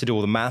someone has to do all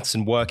the maths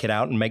and work it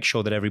out and make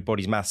sure that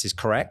everybody's maths is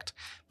correct.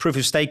 Proof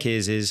of stake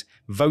is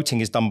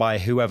voting is done by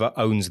whoever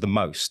owns the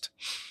most.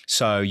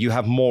 So you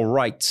have more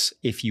rights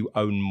if you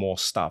own more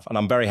stuff. And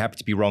I'm very happy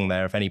to be wrong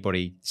there if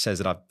anybody says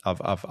that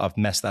I've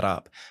messed that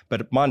up.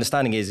 But my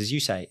understanding is, as you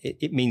say,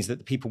 it means that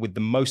the people with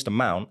the most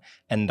amount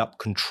end up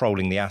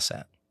controlling the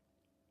asset.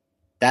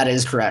 That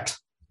is correct.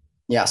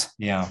 Yes.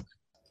 Yeah.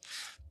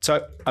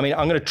 So, I'm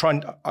going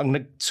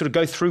to sort of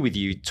go through with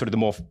you sort of the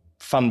more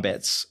fun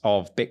bits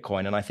of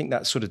Bitcoin. And I think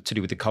that's sort of to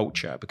do with the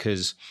culture,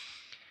 because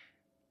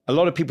a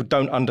lot of people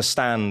don't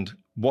understand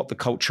what the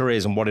culture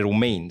is and what it all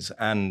means.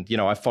 And,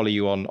 I follow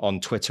you on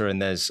Twitter, and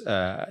there's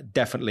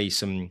definitely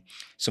some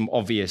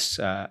obvious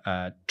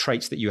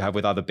traits that you have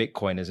with other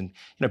Bitcoiners. And,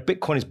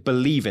 Bitcoiners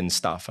believe in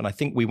stuff. And I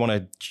think we want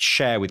to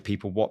share with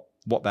people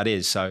what that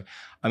is. So,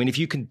 if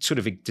you can sort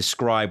of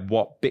describe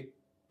what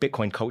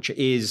Bitcoin culture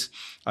is.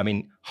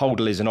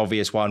 HODL is an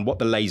obvious one. What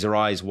the laser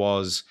eyes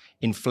was,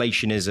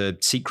 inflation is a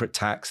secret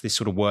tax, this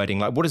sort of wording.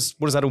 Like, what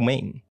does that all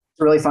mean?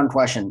 It's a really fun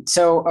question.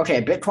 So, okay,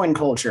 Bitcoin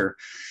culture.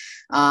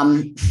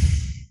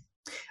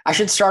 I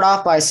should start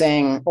off by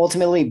saying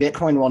ultimately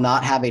Bitcoin will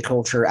not have a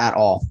culture at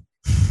all.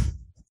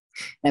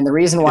 And the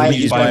reason why it's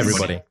used by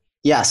everybody.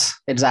 Yes,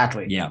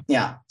 exactly.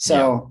 Yeah.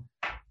 So,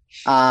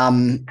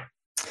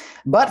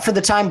 but for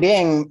the time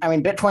being, I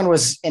mean, Bitcoin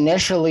was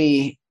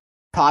initially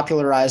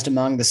popularized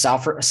among the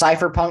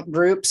cypherpunk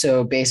group.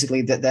 So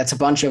basically that's a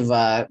bunch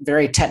of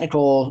very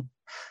technical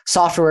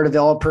software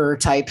developer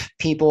type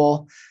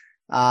people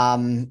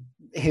who,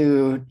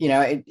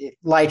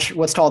 like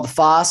what's called the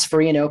FOSS,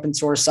 free and open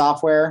source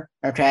software.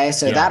 Okay.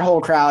 So that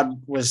whole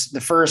crowd was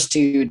the first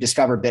to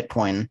discover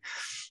Bitcoin.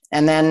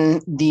 And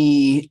then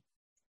the,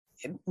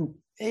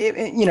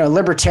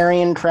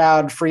 libertarian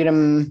crowd,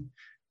 freedom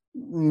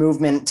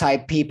movement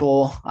type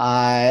people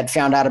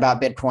found out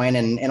about Bitcoin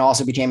and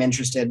also became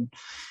interested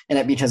in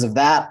it because of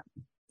that.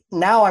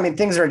 Now, I mean,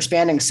 things are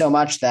expanding so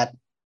much that,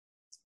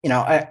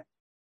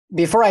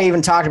 before I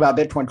even talk about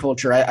Bitcoin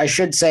culture, I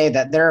should say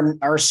that there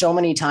are so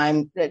many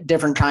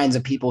different kinds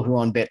of people who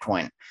own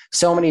Bitcoin.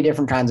 So many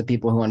different kinds of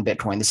people who own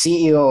Bitcoin. The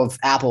CEO of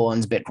Apple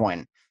owns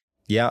Bitcoin.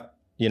 Yeah.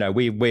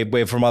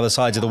 We're from other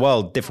sides of the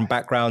world, different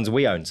backgrounds.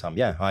 We own some.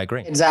 Yeah, I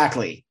agree.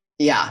 Exactly.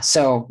 Yeah.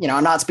 So,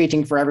 I'm not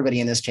speaking for everybody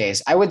in this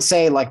case. I would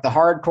say like the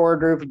hardcore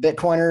group of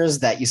Bitcoiners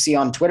that you see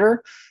on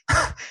Twitter,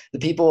 the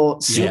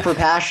people super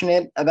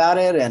passionate about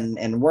it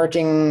and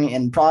working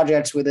in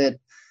projects with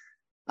it.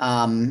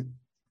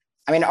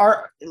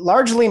 Are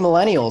largely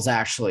millennials,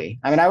 actually.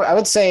 I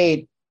would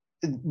say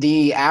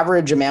the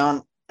average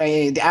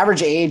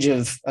age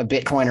of a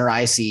Bitcoiner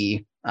I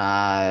see,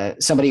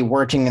 somebody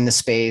working in the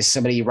space,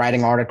 somebody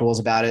writing articles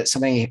about it,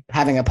 somebody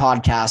having a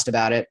podcast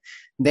about it,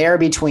 they're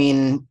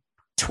between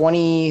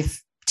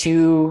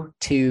 22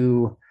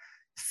 to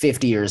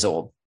 50 years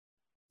old.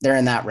 They're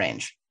in that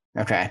range.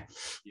 Okay.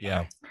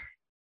 Yeah.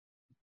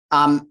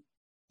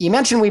 You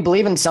mentioned we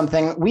believe in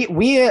something.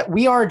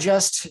 We are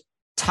just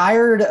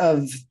tired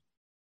of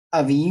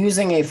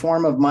using a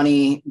form of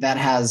money that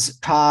has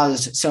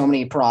caused so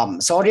many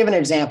problems. So I'll give an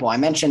example. I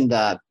mentioned,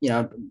 Bitcoin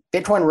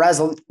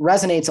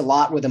resonates a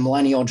lot with the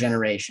millennial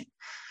generation.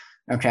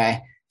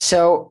 Okay.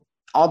 So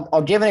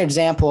I'll give an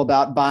example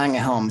about buying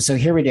a home. So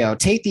here we go.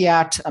 Take the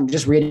act. I'm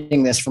just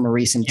reading this from a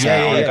recent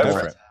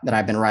article that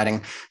I've been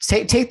writing.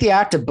 Take the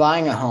act of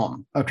buying a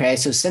home. Okay.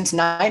 So since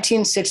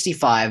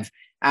 1965,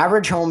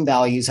 average home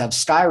values have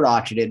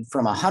skyrocketed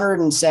from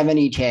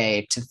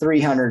 170K to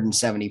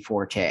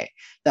 374K.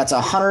 That's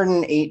a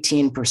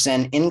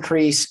 118%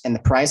 increase in the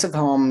price of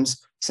homes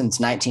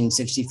since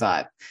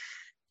 1965.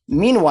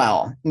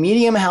 Meanwhile,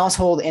 median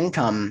household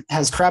income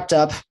has crept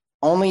up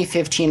only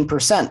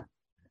 15%.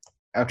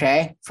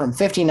 Okay, from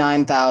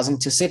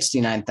 59,000 to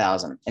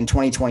 69,000 in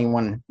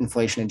 2021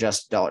 inflation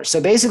adjusted dollars. So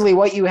basically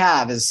what you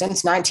have is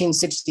since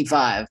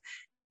 1965,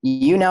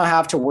 you now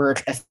have to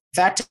work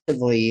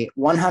effectively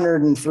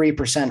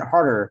 103%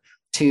 harder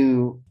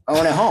to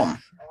own a home.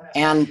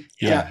 And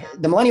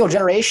the millennial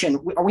generation,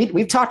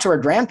 we've talked to our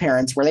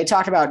grandparents where they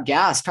talk about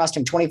gas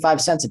costing 25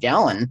 cents a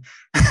gallon.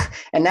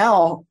 And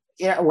now,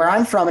 where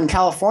I'm from in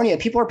California,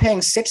 people are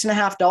paying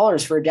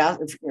 $6.50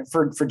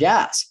 for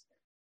gas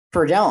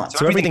per gallon.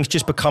 So everything's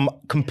just become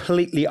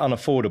completely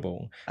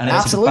unaffordable. And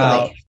absolutely.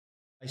 About,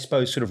 I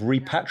suppose, sort of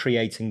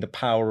repatriating the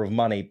power of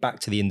money back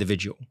to the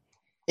individual.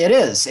 It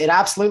is. It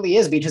absolutely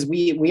is, because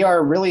we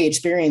are really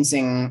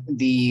experiencing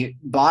the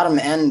bottom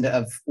end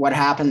of what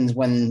happens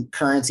when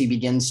currency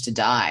begins to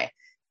die.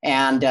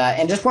 And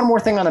just one more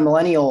thing on the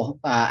millennial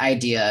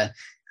idea.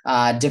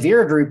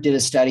 DeVere Group did a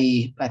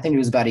study, I think it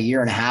was about a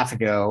year and a half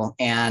ago,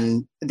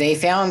 and they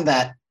found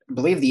that, I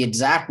believe the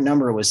exact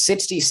number was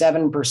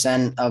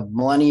 67% of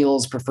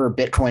millennials prefer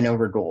Bitcoin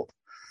over gold,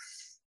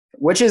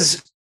 which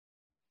is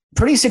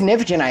pretty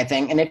significant, I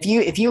think. And if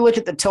you look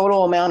at the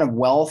total amount of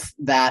wealth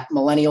that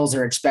millennials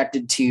are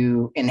expected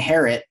to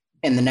inherit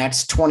in the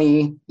next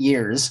 20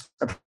 years,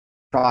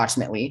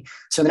 approximately.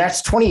 So the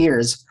next 20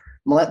 years,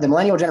 the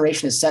millennial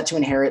generation is set to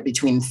inherit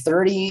between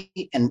 30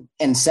 and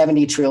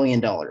 $70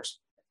 trillion.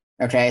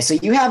 Okay. So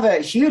you have a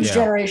huge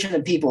generation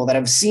of people that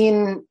have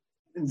seen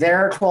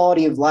their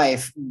quality of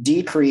life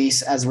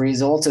decrease as a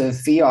result of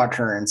fiat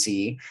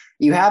currency.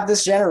 You have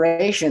this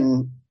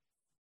generation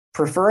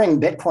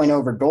preferring Bitcoin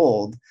over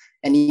gold,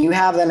 and you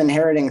have them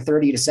inheriting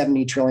 $30 to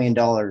 $70 trillion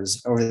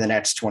over the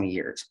next 20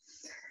 years.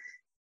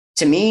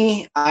 To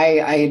me,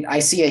 I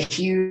see a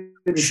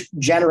huge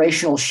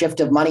generational shift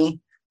of money.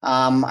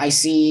 I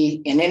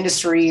see an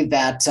industry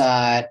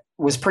that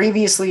was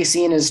previously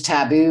seen as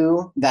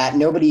taboo, that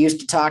nobody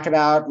used to talk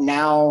about,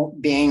 now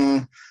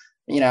being,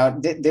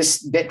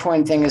 this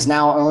Bitcoin thing is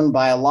now owned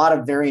by a lot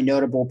of very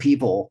notable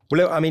people.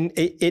 Well, I mean,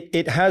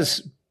 it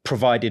has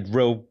provided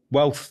real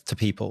wealth to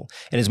people,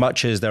 in as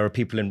much as there are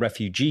people in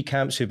refugee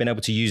camps who've been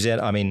able to use it.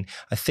 I mean,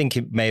 I think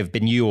it may have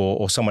been you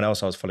or someone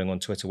else I was following on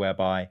Twitter,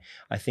 whereby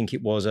I think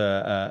it was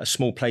a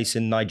small place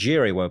in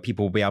Nigeria where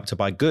people will be able to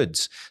buy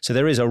goods. So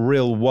there is a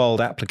real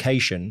world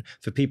application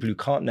for people who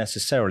can't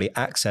necessarily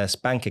access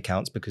bank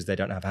accounts because they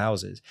don't have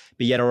houses,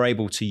 but yet are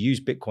able to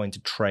use Bitcoin to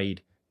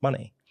trade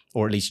money,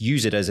 or at least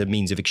use it as a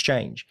means of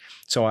exchange.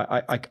 So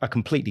I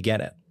completely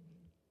get it.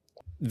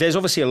 there's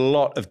obviously a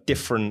lot of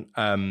different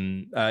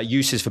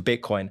uses for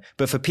Bitcoin,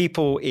 but for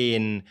people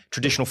in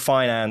traditional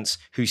finance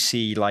who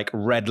see like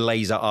red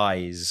laser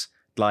eyes,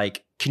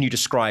 like, can you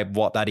describe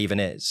what that even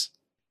is?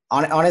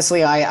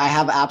 Honestly, I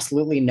have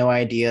absolutely no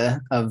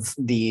idea of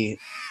the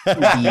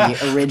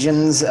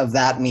origins of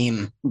that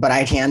meme, but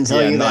I can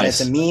tell you that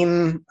it's a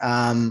meme.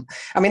 I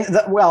mean,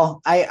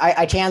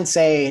 I can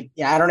say,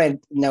 I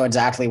don't know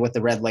exactly what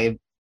the red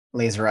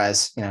laser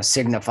eyes,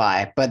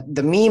 signify, but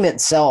the meme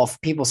itself,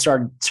 people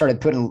started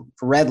putting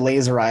red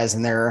laser eyes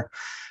in their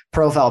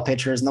profile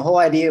pictures, and the whole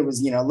idea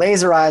was,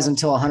 laser eyes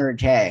until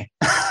 100K.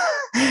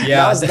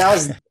 Yeah, that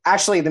was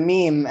actually the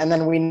meme, and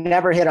then we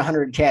never hit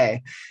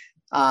 100K.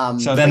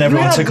 So then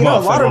everyone took them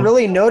off. A lot of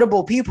really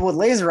notable people with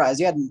laser eyes.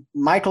 You had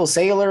Michael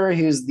Saylor,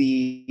 who's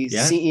the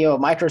CEO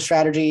of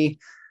MicroStrategy.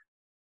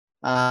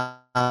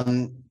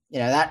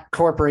 That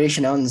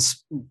corporation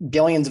owns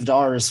billions of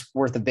dollars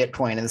worth of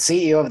Bitcoin, and the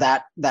CEO of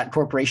that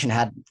corporation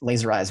had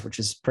laser eyes, which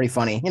is pretty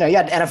funny. You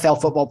had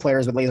NFL football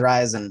players with laser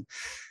eyes, and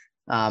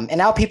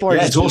now people are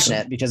just using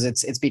it because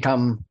it's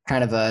become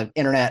kind of a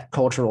internet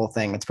cultural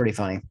thing. It's pretty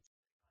funny.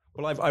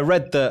 Well, I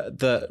read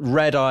the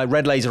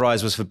red laser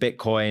eyes was for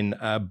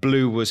Bitcoin,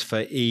 blue was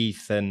for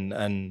ETH,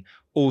 and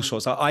all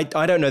sorts. I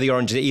don't know the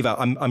origins either.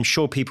 I'm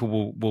sure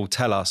people will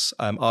tell us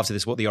after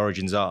this what the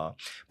origins are.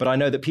 But I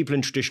know that people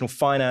in traditional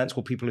finance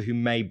or people who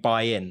may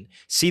buy in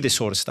see this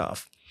sort of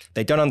stuff.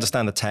 They don't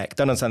understand the tech,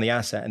 don't understand the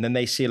asset, and then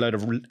they see a load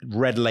of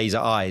red laser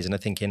eyes and are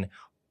thinking,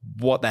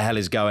 what the hell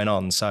is going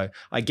on? So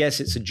I guess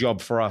it's a job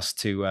for us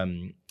to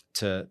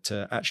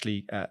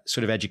actually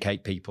sort of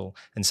educate people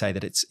and say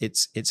that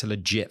it's a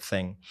legit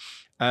thing.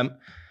 I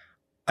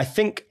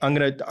think I'm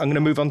gonna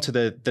move on to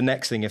the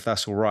next thing, if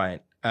that's all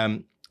right.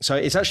 So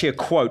it's actually a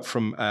quote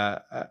from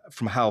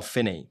Hal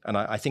Finney, and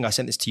I think I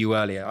sent this to you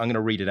earlier. I'm going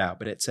to read it out,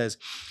 but it says,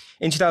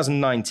 in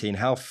 2019,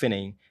 Hal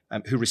Finney,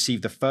 who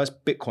received the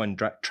first Bitcoin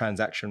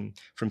transaction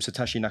from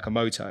Satoshi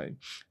Nakamoto,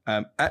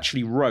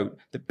 actually wrote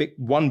that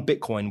one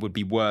Bitcoin would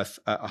be worth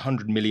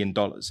 $100 million.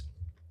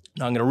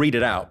 Now, I'm going to read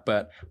it out,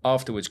 but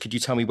afterwards, could you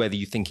tell me whether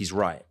you think he's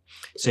right?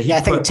 So I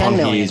think 10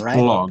 million, right?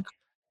 Blog.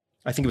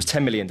 I think it was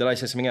 10 million. Did I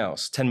say something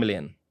else? 10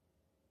 million.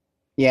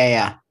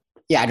 Yeah,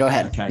 go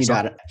ahead. Okay, you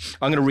got it.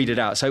 I'm going to read it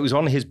out. So it was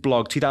on his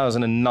blog,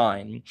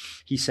 2009.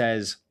 He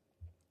says,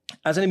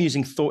 as an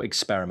amusing thought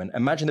experiment,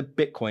 imagine that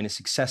Bitcoin is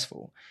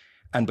successful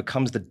and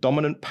becomes the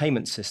dominant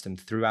payment system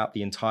throughout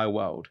the entire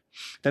world.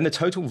 Then the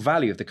total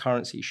value of the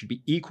currency should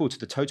be equal to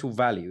the total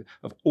value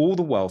of all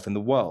the wealth in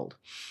the world.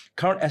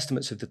 Current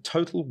estimates of the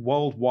total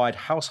worldwide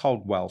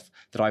household wealth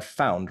that I've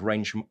found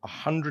range from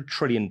 $100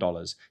 trillion to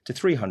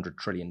 $300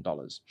 trillion.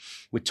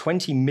 With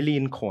 20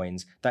 million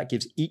coins, that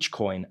gives each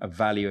coin a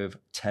value of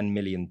 $10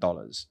 million. Do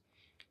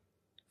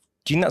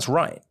you think that's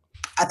right?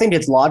 I think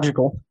it's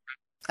logical.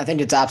 I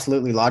think it's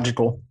absolutely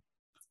logical.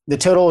 The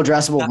total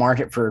addressable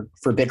market for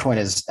Bitcoin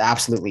is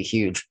absolutely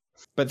huge.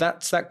 But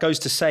that goes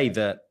to say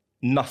that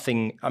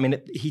nothing, I mean,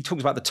 he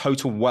talks about the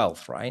total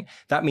wealth, right?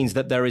 That means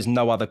that there is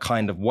no other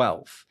kind of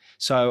wealth.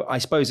 So I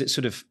suppose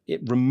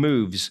it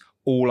removes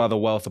all other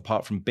wealth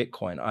apart from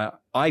Bitcoin.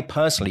 I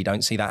personally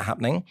don't see that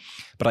happening,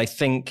 but I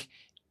think,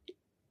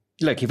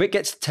 look, if it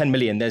gets to 10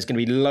 million, there's going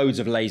to be loads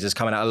of lasers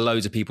coming out of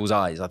loads of people's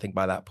eyes, I think,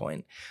 by that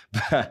point.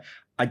 But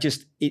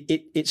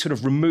it sort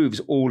of removes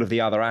all of the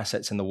other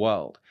assets in the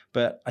world.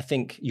 But I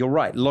think you're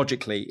right.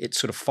 Logically, it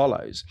sort of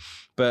follows.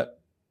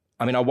 But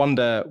I mean, I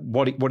wonder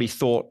what he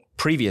thought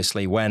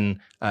previously when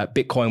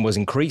Bitcoin was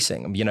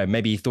increasing.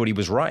 Maybe he thought he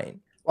was right.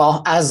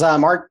 Well, as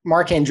Mark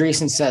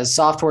Andreessen says,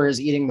 software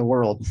is eating the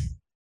world.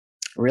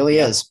 It really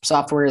is.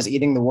 Software is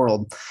eating the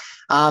world.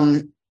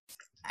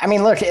 I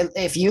mean, look,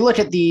 if you look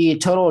at the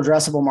total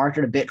addressable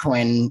market of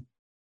Bitcoin,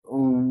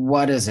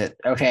 what is it?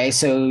 Okay,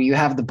 so you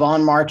have the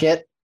bond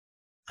market.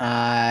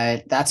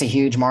 That's a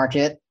huge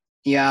market.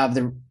 You have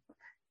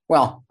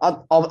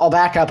I'll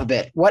back up a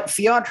bit. What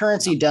fiat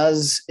currency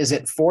does is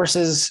it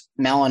forces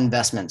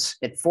malinvestments.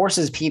 It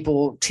forces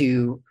people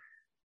to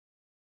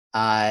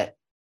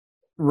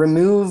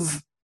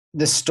remove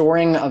the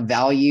storing of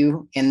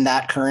value in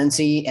that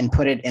currency and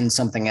put it in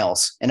something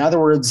else. In other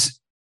words,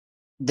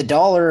 the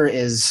dollar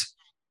is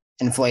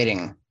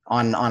inflating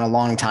on a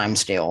long time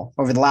scale.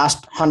 Over the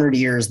last 100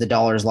 years, the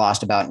dollar's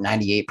lost about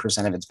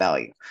 98% of its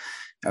value.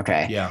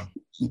 Okay. Yeah.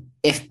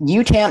 If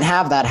you can't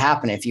have that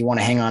happen, if you want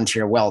to hang on to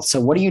your wealth. So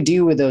what do you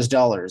do with those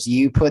dollars?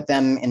 You put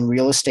them in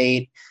real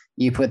estate,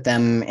 you put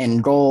them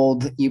in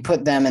gold, you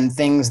put them in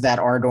things that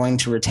are going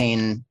to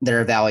retain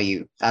their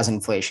value as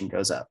inflation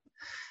goes up.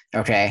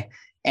 Okay.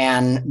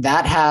 And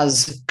that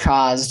has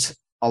caused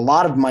a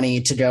lot of money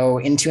to go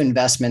into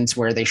investments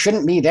where they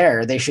shouldn't be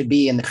there. They should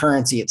be in the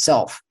currency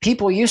itself.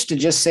 People used to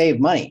just save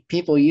money.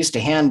 People used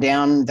to hand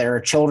down their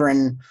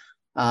children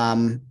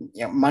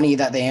money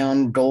that they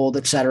own, gold,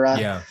 et cetera.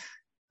 Yeah.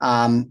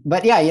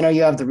 But yeah,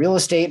 you have the real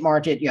estate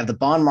market, you have the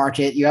bond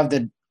market, you have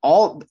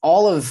all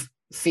of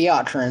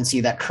fiat currency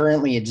that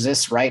currently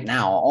exists right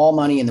now, all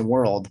money in the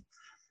world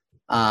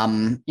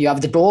You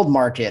have the gold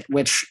market,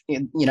 which,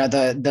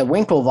 the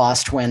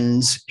Winklevoss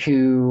twins,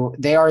 who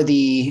they are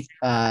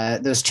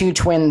those two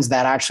twins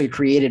that actually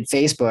created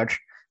Facebook.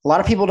 A lot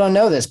of people don't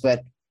know this,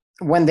 but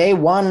when they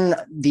won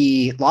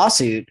the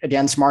lawsuit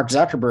against Mark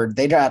Zuckerberg,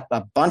 they got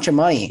a bunch of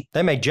money.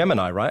 They made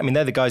Gemini, right? I mean,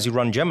 they're the guys who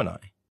run Gemini.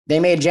 They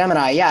made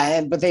Gemini,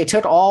 yeah. But they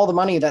took all the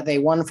money that they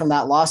won from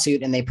that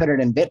lawsuit and they put it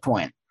in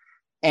Bitcoin.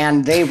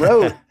 And they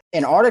wrote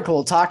an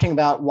article talking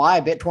about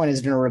why Bitcoin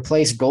is going to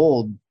replace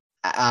gold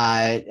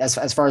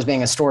as far as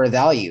being a store of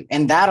value.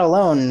 And that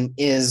alone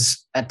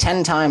is a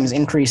 10 times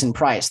increase in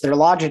price. Their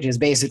logic is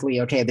basically,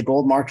 okay, the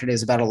gold market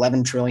is about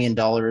 $11 trillion.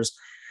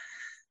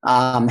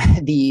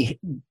 The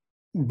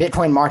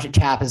Bitcoin market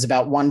cap is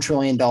about $1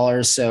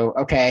 trillion. So,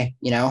 okay,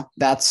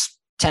 that's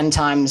 10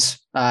 times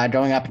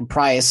going up in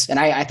price. And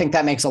I think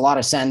that makes a lot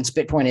of sense.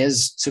 Bitcoin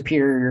is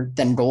superior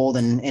than gold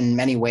in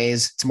many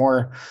ways. It's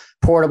more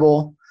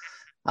portable.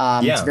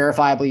 It's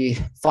verifiably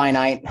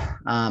finite.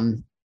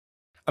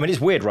 I mean,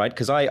 it's weird, right?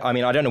 Because I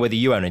don't know whether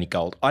you own any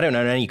gold. I don't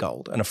own any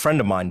gold. And a friend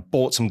of mine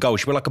bought some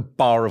gold. She bought like a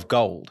bar of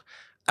gold.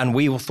 And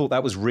we all thought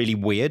that was really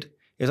weird.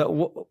 It was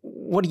like,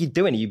 what are you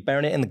doing? Are you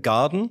burying it in the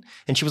garden?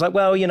 And she was like,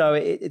 well,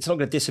 it's not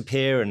going to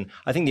disappear. And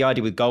I think the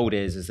idea with gold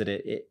is that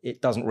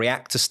it doesn't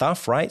react to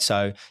stuff, right?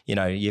 So, you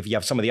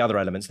have some of the other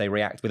elements, they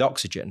react with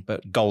oxygen,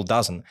 but gold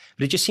doesn't.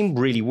 But it just seemed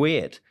really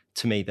weird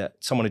to me that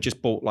someone had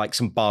just bought like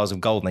some bars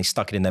of gold and they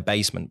stuck it in their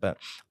basement. But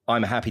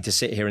I'm happy to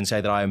sit here and say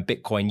that I own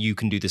Bitcoin. You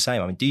can do the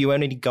same. I mean, do you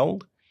own any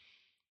gold?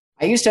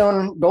 I used to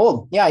own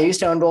gold. Yeah, I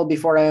used to own gold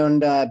before I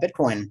owned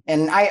Bitcoin.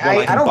 And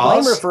I don't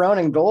blame her for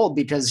owning gold,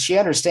 because she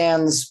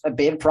understands a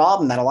big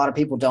problem that a lot of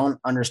people don't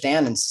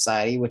understand in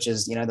society, which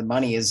is, the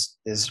money is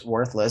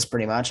worthless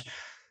pretty much.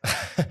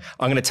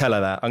 I'm going to tell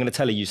her that. I'm going to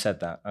tell her you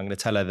said that. I'm going to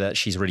tell her that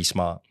she's really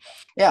smart.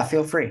 Yeah,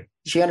 feel free.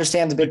 She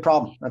understands a big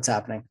problem that's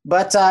happening.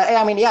 But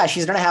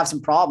she's going to have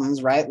some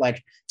problems, right?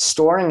 Like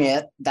storing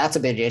it, that's a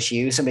big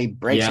issue. Somebody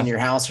breaks in your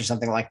house or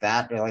something like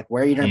that. You're like,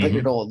 where are you going to put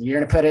your gold? You're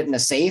going to put it in a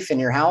safe in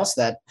your house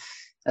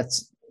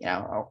that's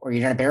or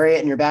you're going to bury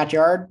it in your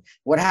backyard.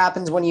 What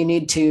happens when you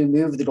need to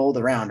move the gold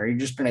around? Are you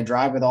just going to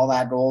drive with all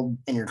that gold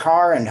in your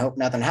car and hope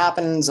nothing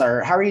happens?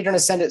 Or how are you going to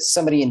send it to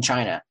somebody in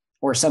China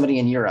or somebody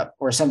in Europe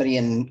or somebody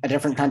in a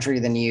different country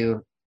than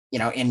you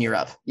in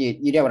Europe?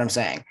 You get what I'm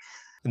saying?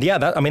 Yeah,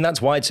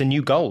 that's why it's a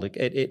new gold.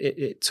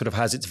 It sort of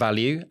has its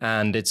value,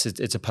 and it's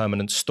a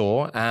permanent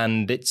store,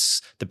 and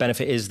the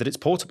benefit is that it's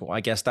portable.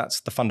 I guess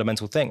that's the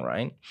fundamental thing,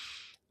 right?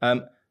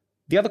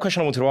 The other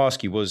question I wanted to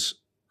ask you was,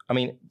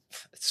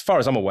 as far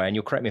as I'm aware, and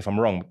you'll correct me if I'm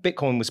wrong,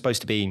 Bitcoin was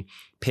supposed to be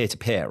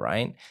peer-to-peer,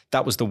 right?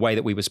 That was the way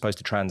that we were supposed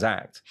to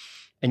transact.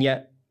 And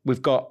yet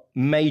we've got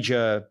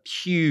major,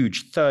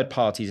 huge third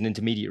parties and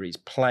intermediaries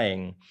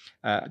playing,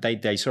 they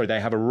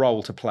have a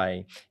role to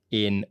play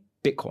in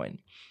Bitcoin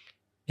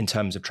in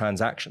terms of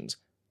transactions.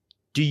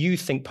 Do you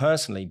think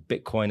personally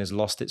Bitcoin has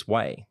lost its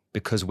way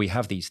because we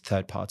have these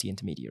third-party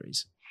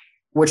intermediaries?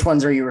 Which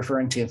ones are you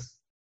referring to?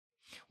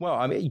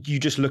 Well, you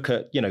just look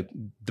at,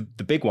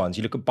 the big ones.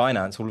 You look at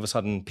Binance, all of a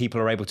sudden people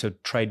are able to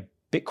trade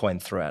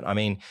Bitcoin through it.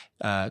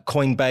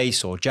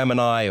 Coinbase or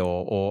Gemini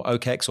or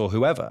OKEx or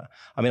whoever.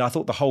 I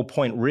thought the whole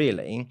point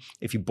really,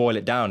 if you boil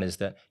it down, is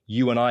that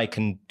you and I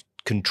can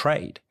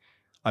trade.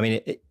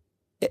 It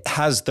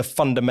has the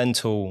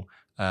fundamental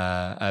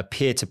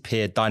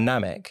peer-to-peer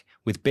dynamic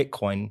with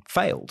Bitcoin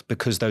failed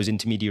because those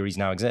intermediaries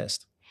now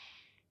exist.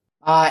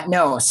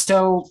 No.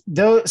 So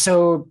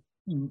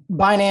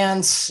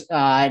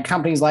Binance,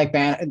 companies like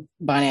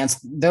Binance,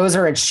 those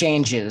are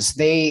exchanges.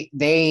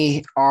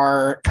 They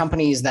are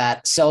companies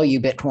that sell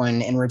you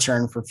Bitcoin in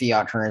return for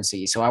fiat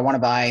currency. So I want to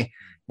buy,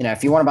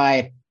 if you want to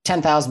buy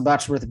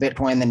 $10,000 worth of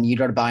Bitcoin, then you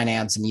go to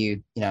Binance and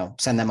you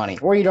send them money,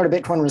 or you go to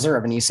Bitcoin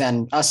Reserve and you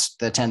send us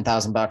the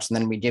 $10,000 and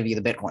then we give you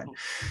the Bitcoin.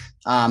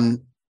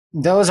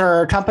 Those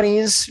are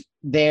companies.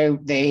 They are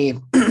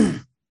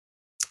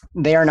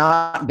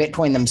not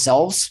Bitcoin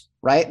themselves,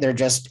 right? They're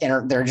just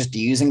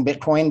using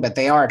Bitcoin, but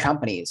they are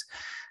companies.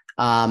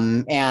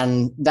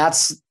 And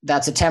that's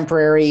a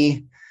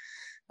temporary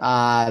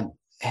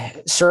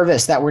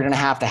service that we're going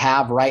to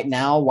have right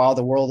now while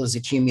the world is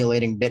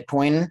accumulating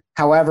Bitcoin.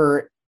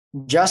 However,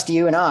 just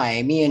you and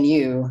I, me and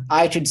you,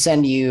 I could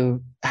send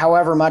you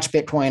however much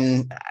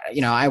Bitcoin,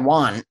 I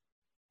want,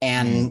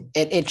 and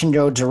it can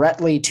go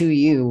directly to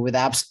you with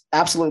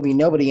absolutely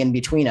nobody in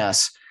between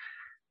us,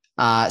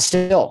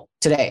 still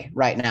today,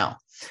 right now.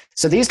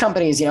 So these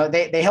companies,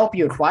 they help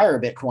you acquire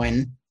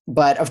Bitcoin,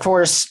 but of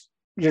course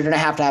you're going to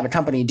have a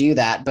company do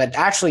that. But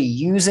actually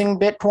using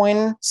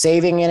Bitcoin,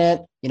 saving in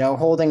it,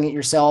 holding it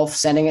yourself,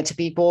 sending it to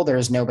people,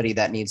 there's nobody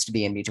that needs to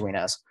be in between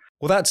us.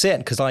 Well, that's it.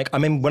 Because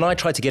when I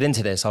tried to get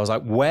into this, I was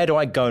like, where do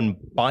I go and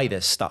buy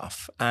this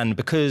stuff? And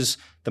because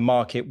the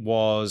market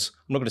was,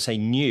 I'm not going to say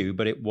new,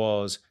 but it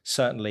was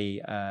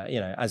certainly,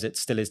 as it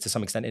still is to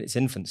some extent in its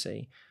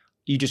infancy,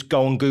 you just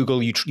go on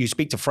Google, you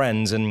speak to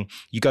friends, and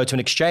you go to an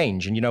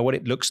exchange, and you know what,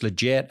 it looks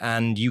legit,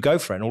 and you go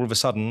for it. And all of a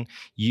sudden,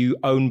 you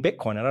own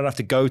Bitcoin. I don't have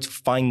to go to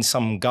find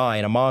some guy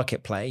in a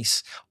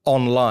marketplace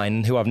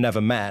online who I've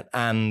never met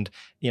and,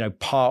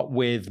 part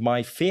with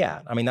my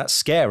fiat. I mean, that's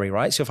scary,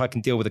 right? So if I can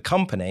deal with a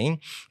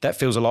company, that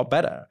feels a lot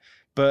better.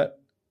 But,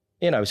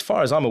 as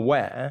far as I'm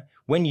aware,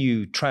 when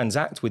you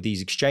transact with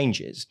these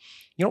exchanges,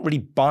 you're not really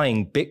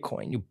buying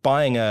Bitcoin. You're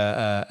buying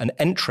an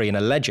entry in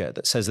a ledger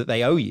that says that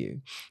they owe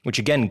you, which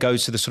again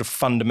goes to the sort of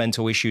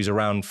fundamental issues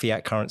around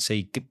fiat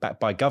currency backed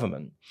by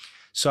government.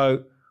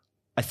 So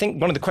I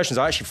think one of the questions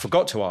I actually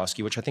forgot to ask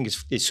you, which I think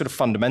is sort of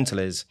fundamental,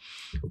 is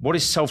what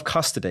is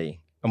self-custody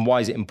and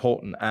why is it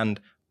important? And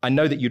I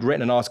know that you'd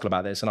written an article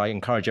about this, and I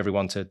encourage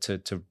everyone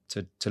to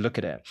look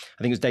at it.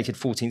 I think it was dated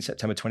 14th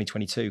September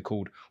 2022,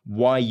 called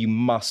 "Why You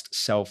Must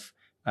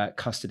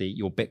Self-Custody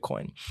Your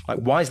Bitcoin." Like,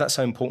 why is that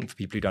so important for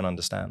people who don't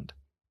understand?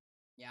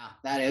 Yeah,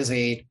 that is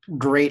a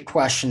great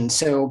question.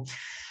 So,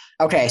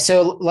 okay,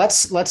 so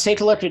let's take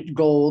a look at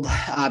gold.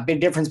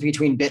 Big difference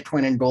between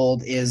Bitcoin and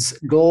gold is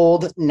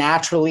gold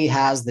naturally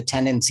has the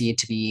tendency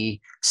to be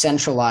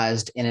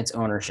centralized in its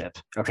ownership.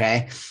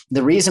 Okay,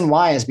 the reason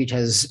why is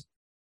because,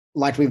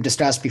 like we've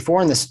discussed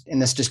before in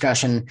this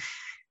discussion,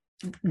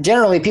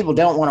 generally people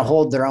don't want to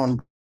hold their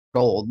own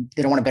gold.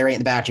 They don't want to bury it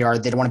in the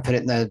backyard. They don't want to put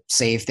it in the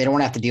safe. They don't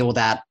want to have to deal with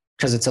that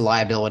because it's a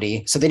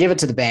liability. So they give it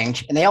to the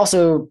bank, and they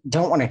also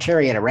don't want to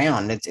carry it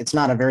around. It's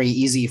not a very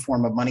easy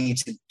form of money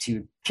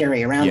to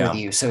carry around with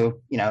you. So,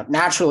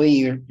 naturally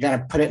you're going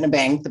to put it in a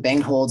bank. The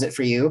bank holds it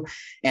for you,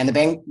 and the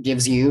bank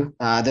gives you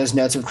those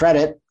notes of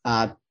credit,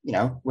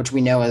 which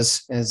we know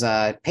as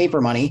paper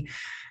money,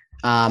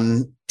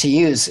 to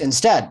use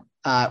instead.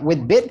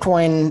 With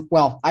Bitcoin,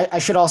 well, I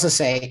should also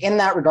say in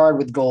that regard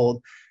with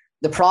gold,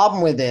 the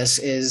problem with this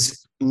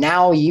is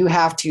now you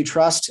have to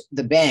trust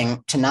the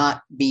bank to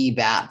not be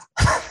bad.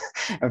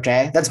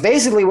 Okay. That's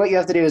basically what you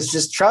have to do, is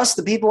just trust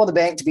the people in the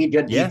bank to be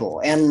good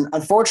people. And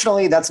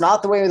unfortunately, that's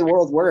not the way the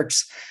world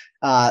works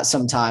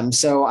sometimes.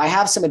 So I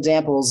have some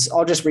examples.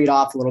 I'll just read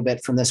off a little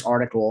bit from this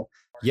article.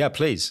 Yeah,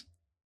 please.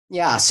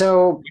 Yeah.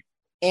 So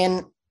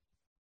in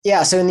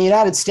the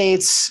United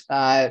States,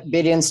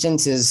 big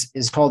instance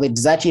is called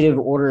Executive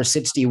Order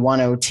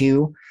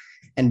 6102.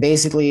 And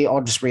basically,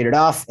 I'll just read it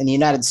off. In the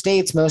United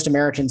States, most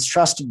Americans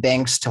trusted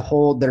banks to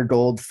hold their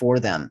gold for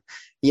them.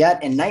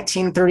 Yet in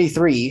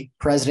 1933,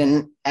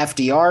 President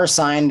FDR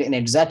signed an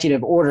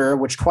executive order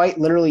which quite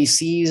literally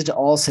seized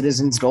all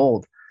citizens'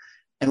 gold.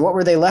 And what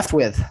were they left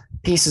with?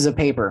 Pieces of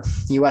paper,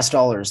 US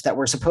dollars, that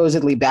were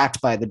supposedly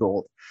backed by the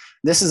gold.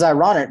 This is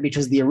ironic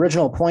because the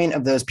original point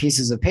of those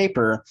pieces of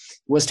paper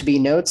was to be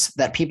notes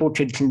that people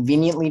could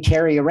conveniently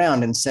carry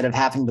around instead of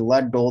having to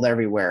lug gold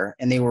everywhere,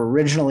 and they were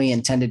originally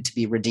intended to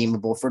be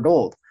redeemable for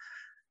gold.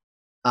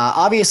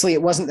 Obviously,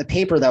 it wasn't the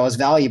paper that was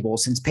valuable,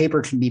 since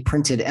paper can be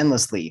printed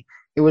endlessly.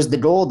 It was the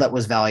gold that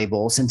was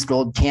valuable, since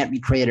gold can't be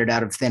created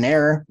out of thin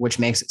air, which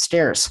makes it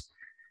scarce.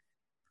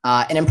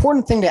 An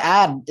important thing to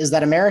add is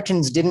that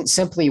Americans didn't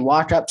simply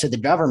walk up to the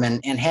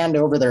government and hand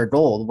over their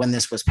gold when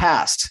this was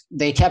passed.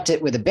 They kept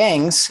it with the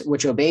banks,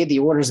 which obeyed the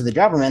orders of the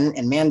government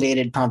and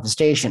mandated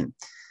confiscation.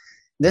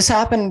 This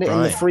happened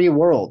in the free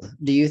world.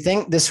 Do you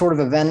think this sort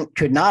of event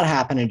could not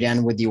happen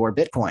again with your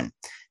Bitcoin?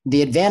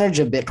 The advantage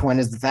of Bitcoin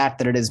is the fact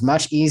that it is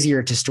much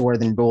easier to store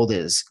than gold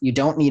is. You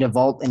don't need a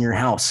vault in your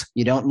house.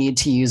 You don't need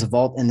to use a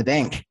vault in the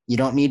bank. You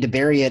don't need to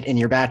bury it in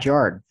your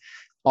backyard.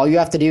 All you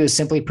have to do is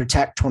simply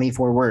protect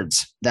 24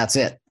 words. That's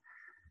it.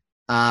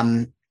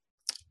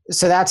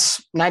 So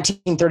that's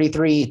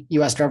 1933,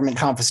 US government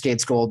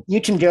confiscates gold.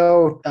 You can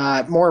go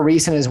more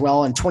recent as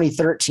well. In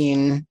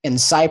 2013, in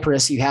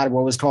Cyprus, you had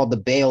what was called the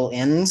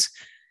bail-ins.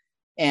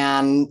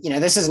 And,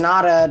 this is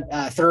not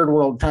a third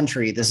world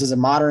country. This is a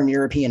modern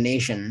European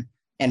nation,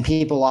 and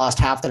people lost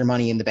half their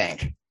money in the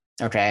bank.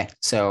 Okay,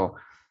 so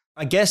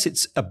I guess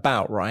it's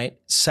about,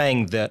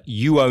 saying that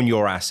you own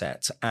your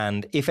assets,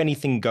 and if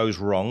anything goes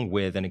wrong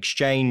with an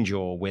exchange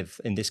or with,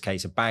 in this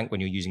case, a bank when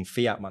you're using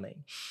fiat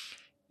money,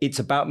 it's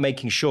about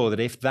making sure that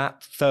if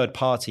that third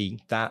party,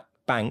 that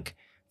bank,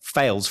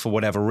 fails for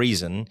whatever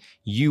reason,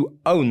 you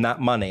own that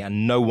money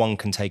and no one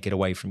can take it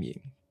away from you.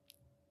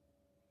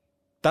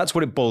 That's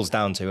what it boils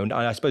down to. And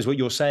I suppose what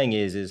you're saying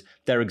is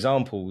there are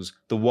examples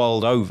the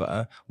world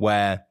over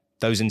where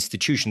those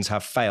institutions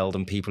have failed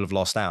and people have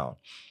lost out.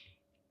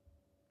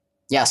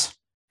 Yes.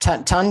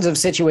 Tons of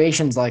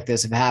situations like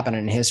this have happened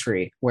in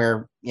history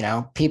where,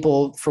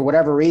 people, for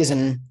whatever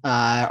reason,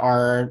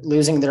 are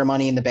losing their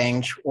money in the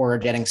bank or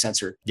getting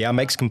censored. Yeah, it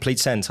makes complete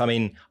sense. I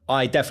mean,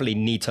 I definitely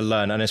need to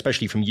learn, and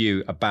especially from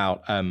you,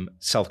 about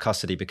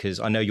self-custody,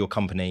 because I know your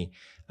company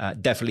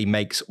definitely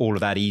makes all of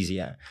that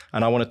easier.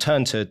 And I want to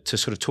turn to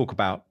sort of talk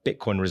about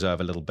Bitcoin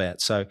Reserve a little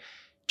bit. So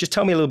just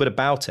tell me a little bit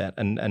about it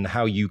and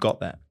how you got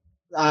there.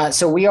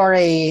 So we are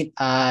a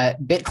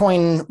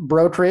Bitcoin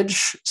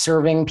brokerage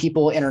serving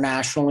people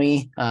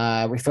internationally.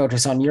 We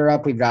focus on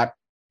Europe. We've got,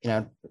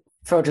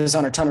 focus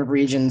on a ton of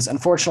regions.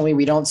 Unfortunately,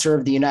 we don't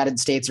serve the United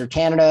States or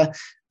Canada,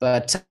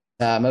 but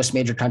most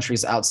major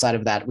countries outside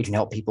of that, we can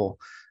help people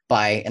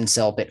buy and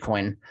sell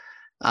Bitcoin.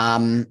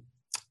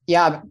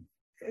 Yeah,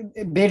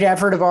 a big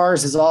effort of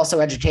ours is also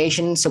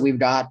education. So we've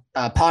got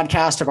a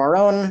podcast of our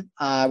own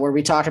where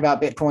we talk about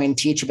Bitcoin,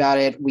 teach about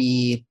it.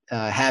 We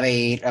have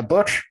a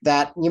book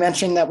that you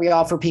mentioned that we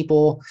offer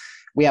people.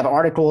 We have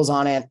articles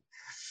on it.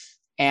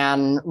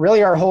 And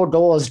really our whole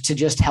goal is to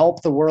just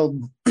help the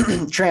world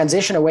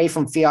transition away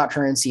from fiat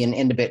currency and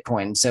into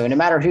Bitcoin. So no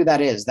matter who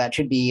that is, that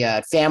should be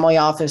a family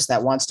office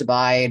that wants to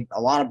buy a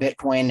lot of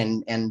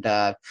Bitcoin and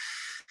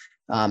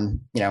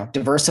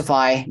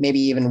diversify, maybe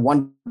even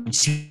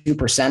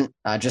 1-2%,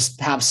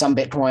 just have some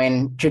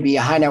Bitcoin. Could be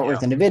a high net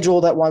worth individual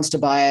that wants to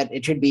buy it.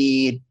 It could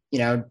be,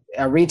 a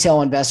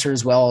retail investor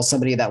as well,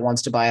 somebody that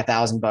wants to buy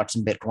 $1,000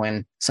 in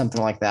Bitcoin,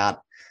 something like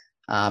that.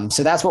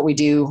 So that's what we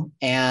do.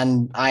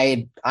 And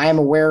I am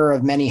aware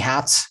of many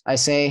hats, I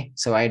say.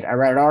 So I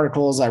write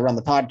articles, I run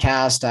the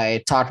podcast,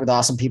 I talk with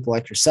awesome people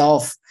like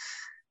yourself,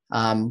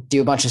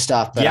 do a bunch of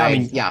stuff. But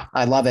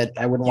I love it.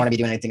 I wouldn't want to be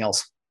doing anything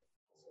else.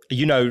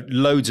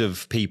 Loads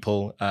of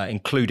people,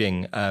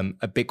 including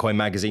a Bitcoin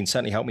magazine,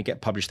 certainly helped me get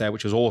published there,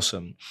 which was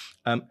awesome.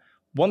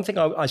 One thing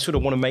I sort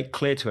of want to make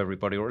clear to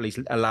everybody, or at least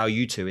allow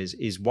you to,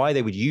 is why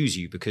they would use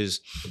you,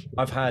 because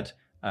I've had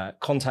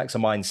contacts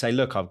of mine say,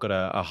 look, I've got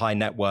a high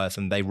net worth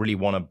and they really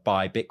want to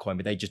buy Bitcoin,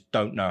 but they just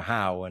don't know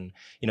how. And,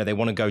 they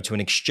want to go to an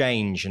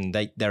exchange and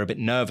they're a bit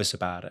nervous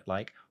about it.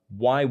 Like,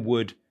 why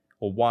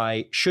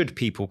should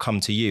people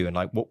come to you? And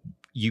like, what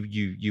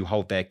you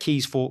hold their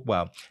keys for?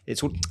 Well,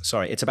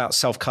 it's about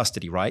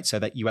self-custody, right? So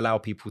that you allow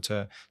people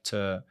to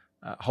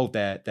hold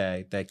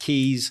their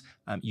keys.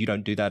 You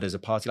don't do that as a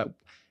party. Like,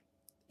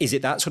 is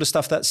it that sort of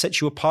stuff that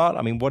sets you apart?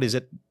 I mean, what is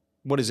it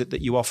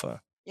that you offer?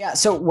 Yeah.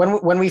 So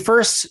when we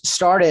first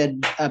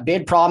started, a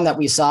big problem that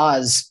we saw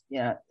is,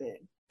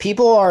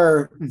 people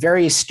are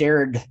very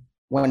scared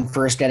when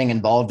first getting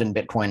involved in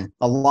Bitcoin.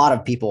 A lot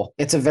of people.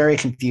 It's a very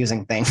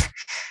confusing thing,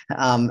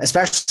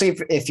 especially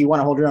if you want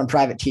to hold your own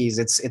private keys.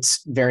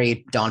 It's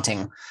very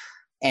daunting,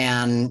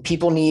 and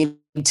people need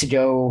to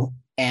go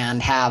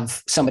and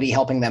have somebody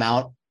helping them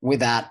out with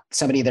that.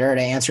 Somebody there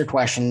to answer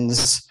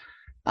questions.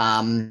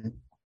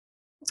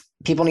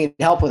 People need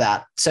help with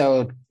that.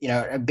 So,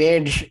 a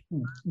big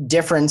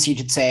difference you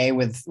could say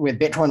with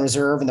Bitcoin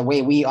Reserve and the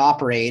way we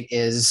operate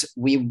is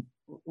we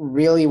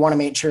really want to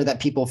make sure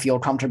that people feel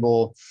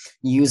comfortable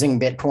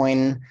using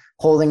Bitcoin,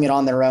 holding it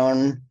on their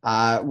own.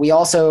 We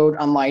also,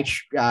 unlike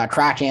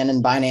Kraken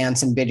and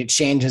Binance and big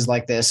exchanges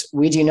like this,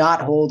 we do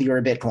not hold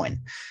your Bitcoin.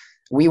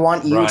 We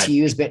want you to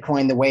use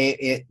Bitcoin the way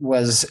it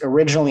was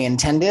originally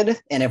intended.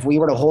 And if we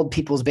were to hold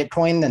people's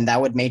Bitcoin, then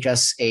that would make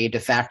us a de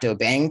facto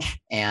bank,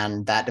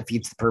 and that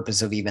defeats the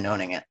purpose of even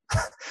owning it.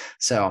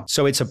 So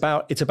it's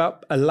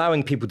about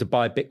allowing people to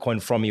buy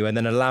Bitcoin from you and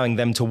then allowing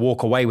them to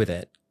walk away with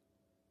it.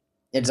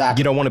 Exactly.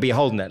 You don't want to be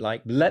holding it.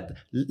 Like,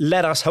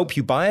 let us help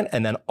you buy it,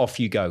 and then off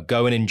you go.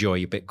 Go and enjoy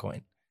your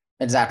Bitcoin.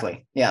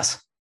 Exactly.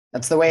 Yes.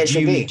 That's the way it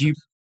should be.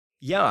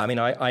 Yeah, I mean,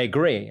 I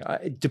agree.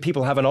 Do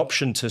people have an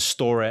option to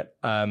store it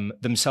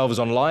themselves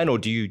online, or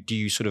do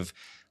you sort of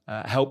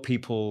help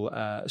people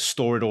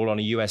store it all on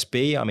a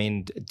USB? I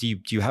mean, do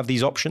you have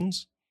these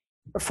options?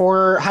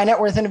 For high net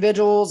worth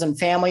individuals and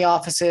family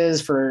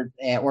offices, or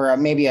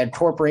maybe a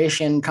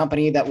corporation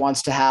company that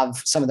wants to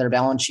have some of their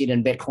balance sheet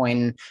in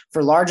Bitcoin.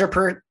 For larger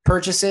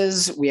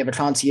purchases, we have a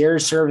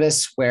concierge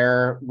service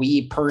where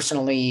we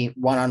personally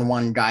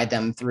one-on-one guide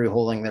them through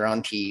holding their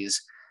own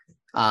keys.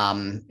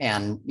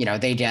 And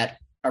they get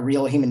a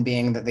real human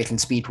being that they can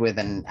speak with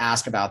and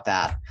ask about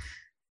that.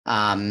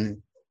 So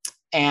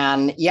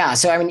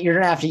I mean, you're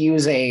gonna have to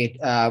use a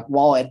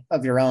wallet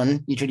of your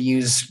own. You could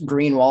use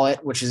Green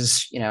Wallet, which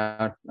is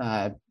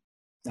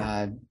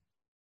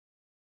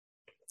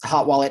hot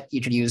wallet.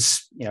 You could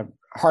use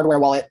hardware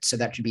wallet, so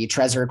that could be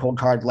Trezor, Cold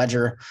Card,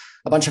 Ledger,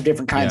 a bunch of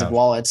different kinds of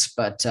wallets.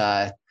 But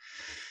you're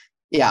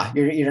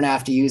gonna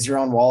have to use your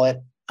own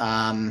wallet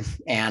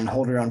and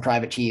hold your own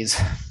private keys.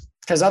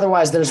 Because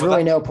otherwise, there's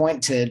really no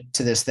point to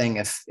this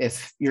thing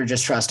if you're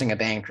just trusting a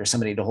bank or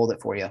somebody to hold it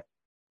for you.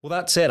 Well,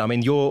 that's it. I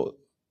mean, you're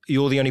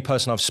the only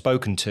person I've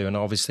spoken to, and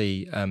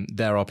obviously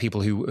there are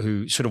people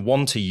who sort of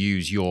want to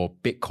use your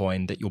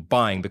Bitcoin that you're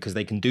buying because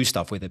they can do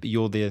stuff with it. But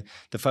you're the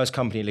first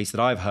company, at least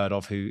that I've heard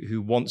of,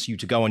 who wants you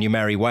to go on your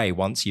merry way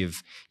once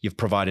you've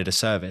provided a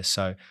service.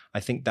 So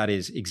I think that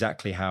is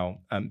exactly how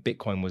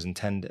Bitcoin was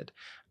intended.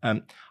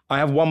 I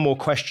have one more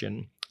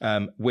question.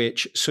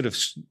 Which sort of,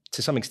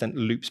 to some extent,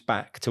 loops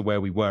back to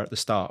where we were at the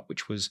start,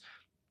 which was,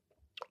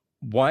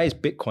 why is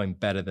Bitcoin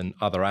better than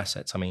other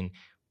assets? I mean,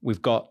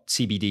 we've got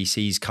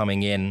CBDCs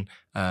coming in.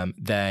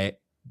 They're,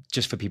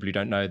 just for people who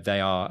don't know,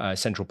 they are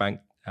central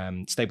bank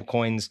stable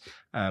coins,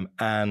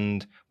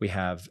 and we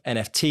have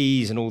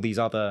NFTs and all these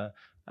other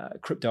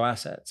crypto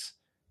assets.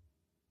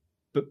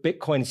 But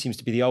Bitcoin seems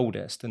to be the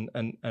oldest,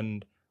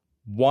 and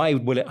why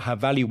will it have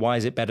value? Why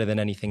is it better than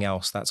anything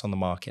else that's on the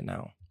market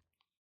now?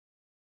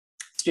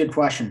 It's a good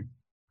question.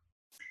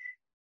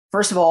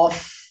 First of all,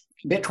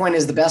 Bitcoin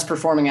is the best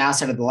performing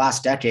asset of the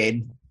last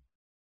decade.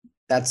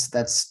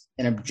 That's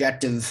an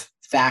objective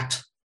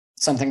fact,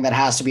 something that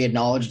has to be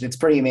acknowledged. It's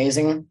pretty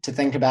amazing to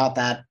think about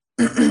that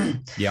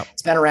Yeah,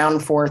 it's been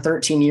around for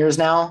 13 years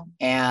now,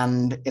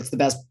 and it's the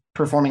best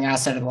performing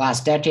asset of the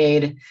last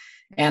decade.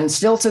 And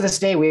still to this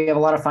day, we have a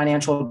lot of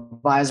financial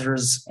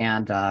advisors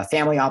and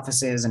family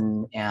offices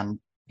and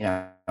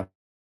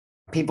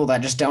people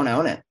that just don't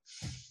own it.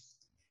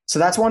 So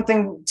that's one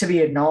thing to be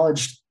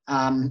acknowledged.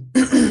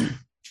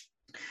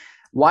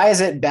 Why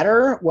is it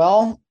better?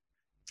 Well,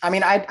 I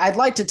mean, I'd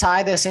like to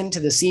tie this into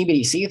the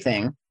CBDC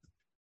thing.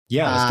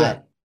 Yeah, let's do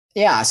it.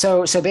 Yeah.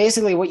 So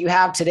basically what you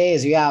have today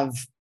is you have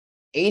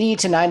 80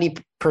 to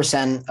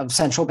 90% of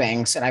central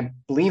banks, and I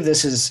believe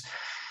this is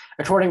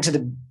according to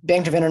the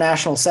Bank of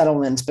International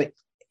Settlements, but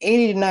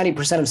 80 to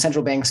 90% of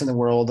central banks in the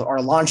world are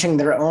launching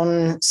their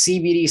own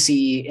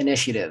CBDC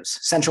initiatives,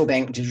 central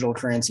bank digital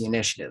currency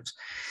initiatives.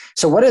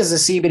 So what is a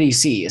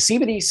CBDC? A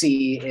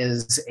CBDC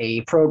is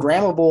a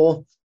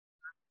programmable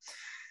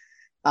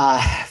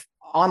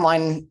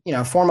online,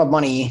 form of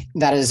money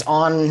that is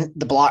on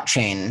the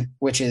blockchain,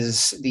 which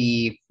is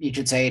you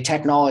could say,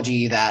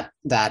 technology that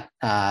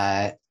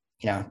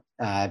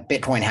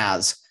Bitcoin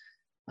has.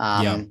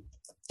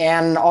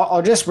 And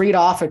I'll just read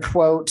off a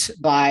quote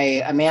by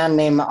a man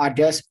named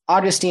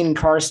Augustine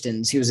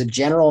Carstens. He was a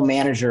general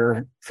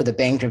manager for the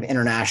Bank of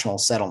International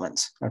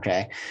Settlements.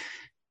 Okay.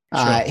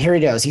 Sure. Here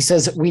he goes. He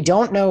says, "We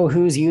don't know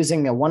who's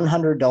using a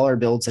 $100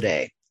 bill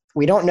today.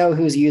 We don't know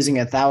who's using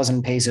a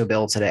 1,000 peso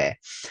bill today.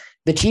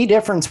 The key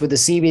difference with the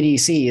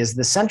CBDC is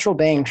the central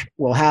bank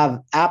will have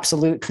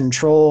absolute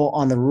control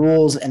on the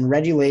rules and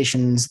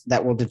regulations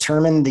that will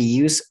determine the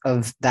use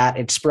of that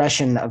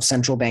expression of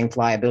central bank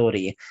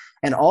liability.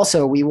 And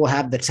also we will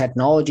have the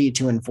technology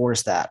to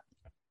enforce that."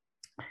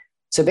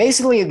 So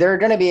basically they're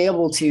going to be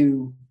able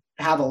to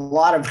have a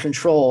lot of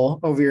control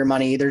over your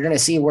money. They're going to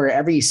see where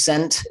every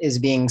cent is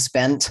being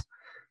spent.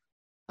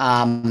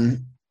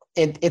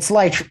 It's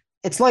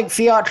like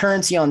fiat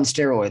currency on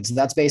steroids.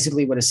 That's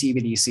basically what a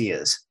CBDC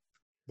is.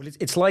 Well,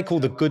 it's like all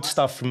the good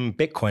stuff from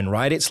Bitcoin,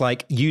 right? It's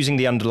like using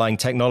the underlying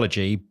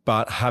technology,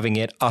 but having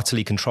it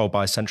utterly controlled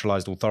by a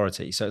centralized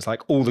authority. So it's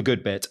like all the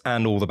good bits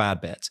and all the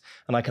bad bits.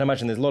 And I can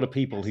imagine there's a lot of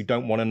people who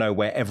don't want to know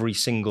where every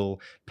single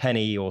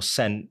penny or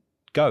cent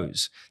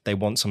goes. They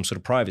want some sort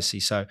of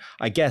privacy. So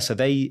I guess, are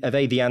they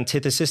the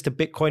antithesis to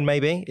Bitcoin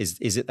maybe?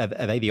 Are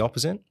they the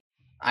opposite?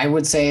 I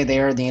would say they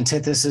are the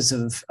antithesis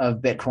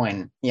of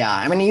Bitcoin. Yeah,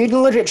 I mean, you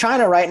can look at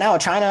China right now.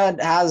 China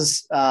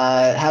has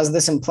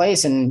this in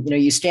place, and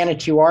you scan a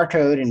QR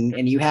code,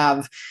 and you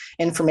have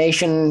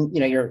information.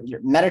 Your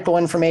medical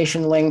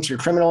information linked, your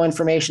criminal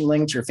information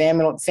linked, your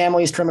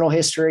family's criminal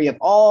history. You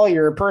have all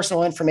your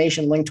personal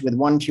information linked with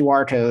one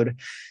QR code.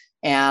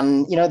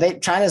 And,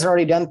 China's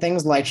already done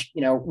things like,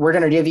 we're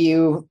going to give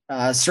you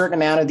a certain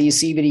amount of these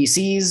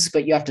CBDCs,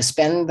 but you have to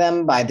spend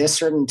them by this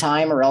certain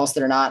time or else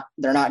they're not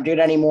good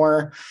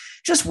anymore.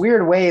 Just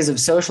weird ways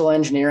of social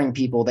engineering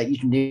people that you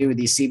can do with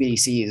these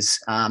CBDCs.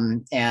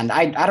 And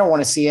I don't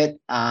want to see it.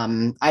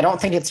 I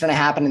don't think it's going to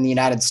happen in the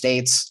United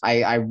States.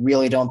 I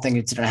really don't think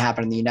it's going to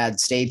happen in the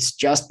United States,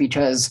 just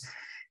because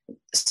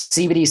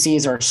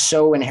CBDCs are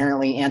so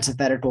inherently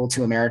antithetical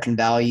to American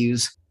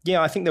values.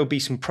 Yeah, I think there'll be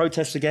some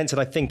protests against it.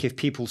 I think if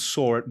people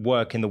saw it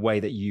work in the way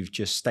that you've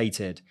just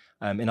stated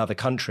in other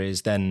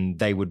countries, then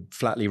they would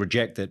flatly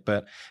reject it.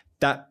 But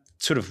that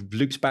sort of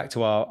loops back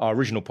to our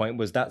original point,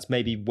 was that's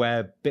maybe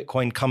where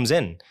Bitcoin comes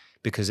in,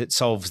 because it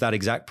solves that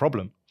exact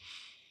problem.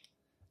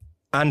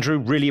 Andrew,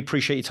 really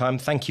appreciate your time.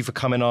 Thank you for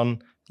coming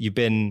on. You've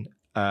been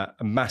a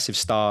massive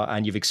star,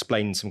 and you've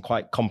explained some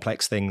quite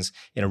complex things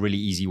in a really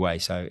easy way.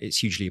 So it's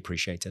hugely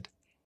appreciated.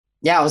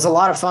 Yeah, it was a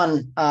lot of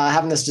fun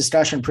having this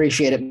discussion.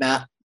 Appreciate it,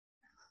 Matt.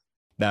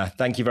 Nah,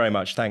 thank you very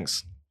much.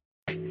 Thanks.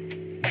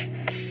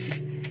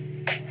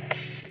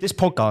 This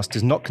podcast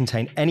does not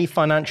contain any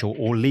financial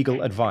or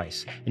legal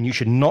advice, and you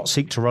should not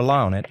seek to rely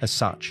on it as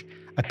such.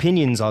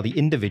 Opinions are the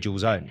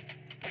individual's own.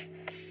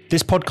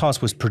 This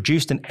podcast was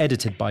produced and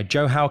edited by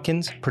Joe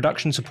Howkins,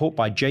 production support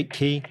by Jake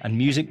Key, and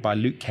music by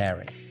Luke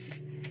Carey.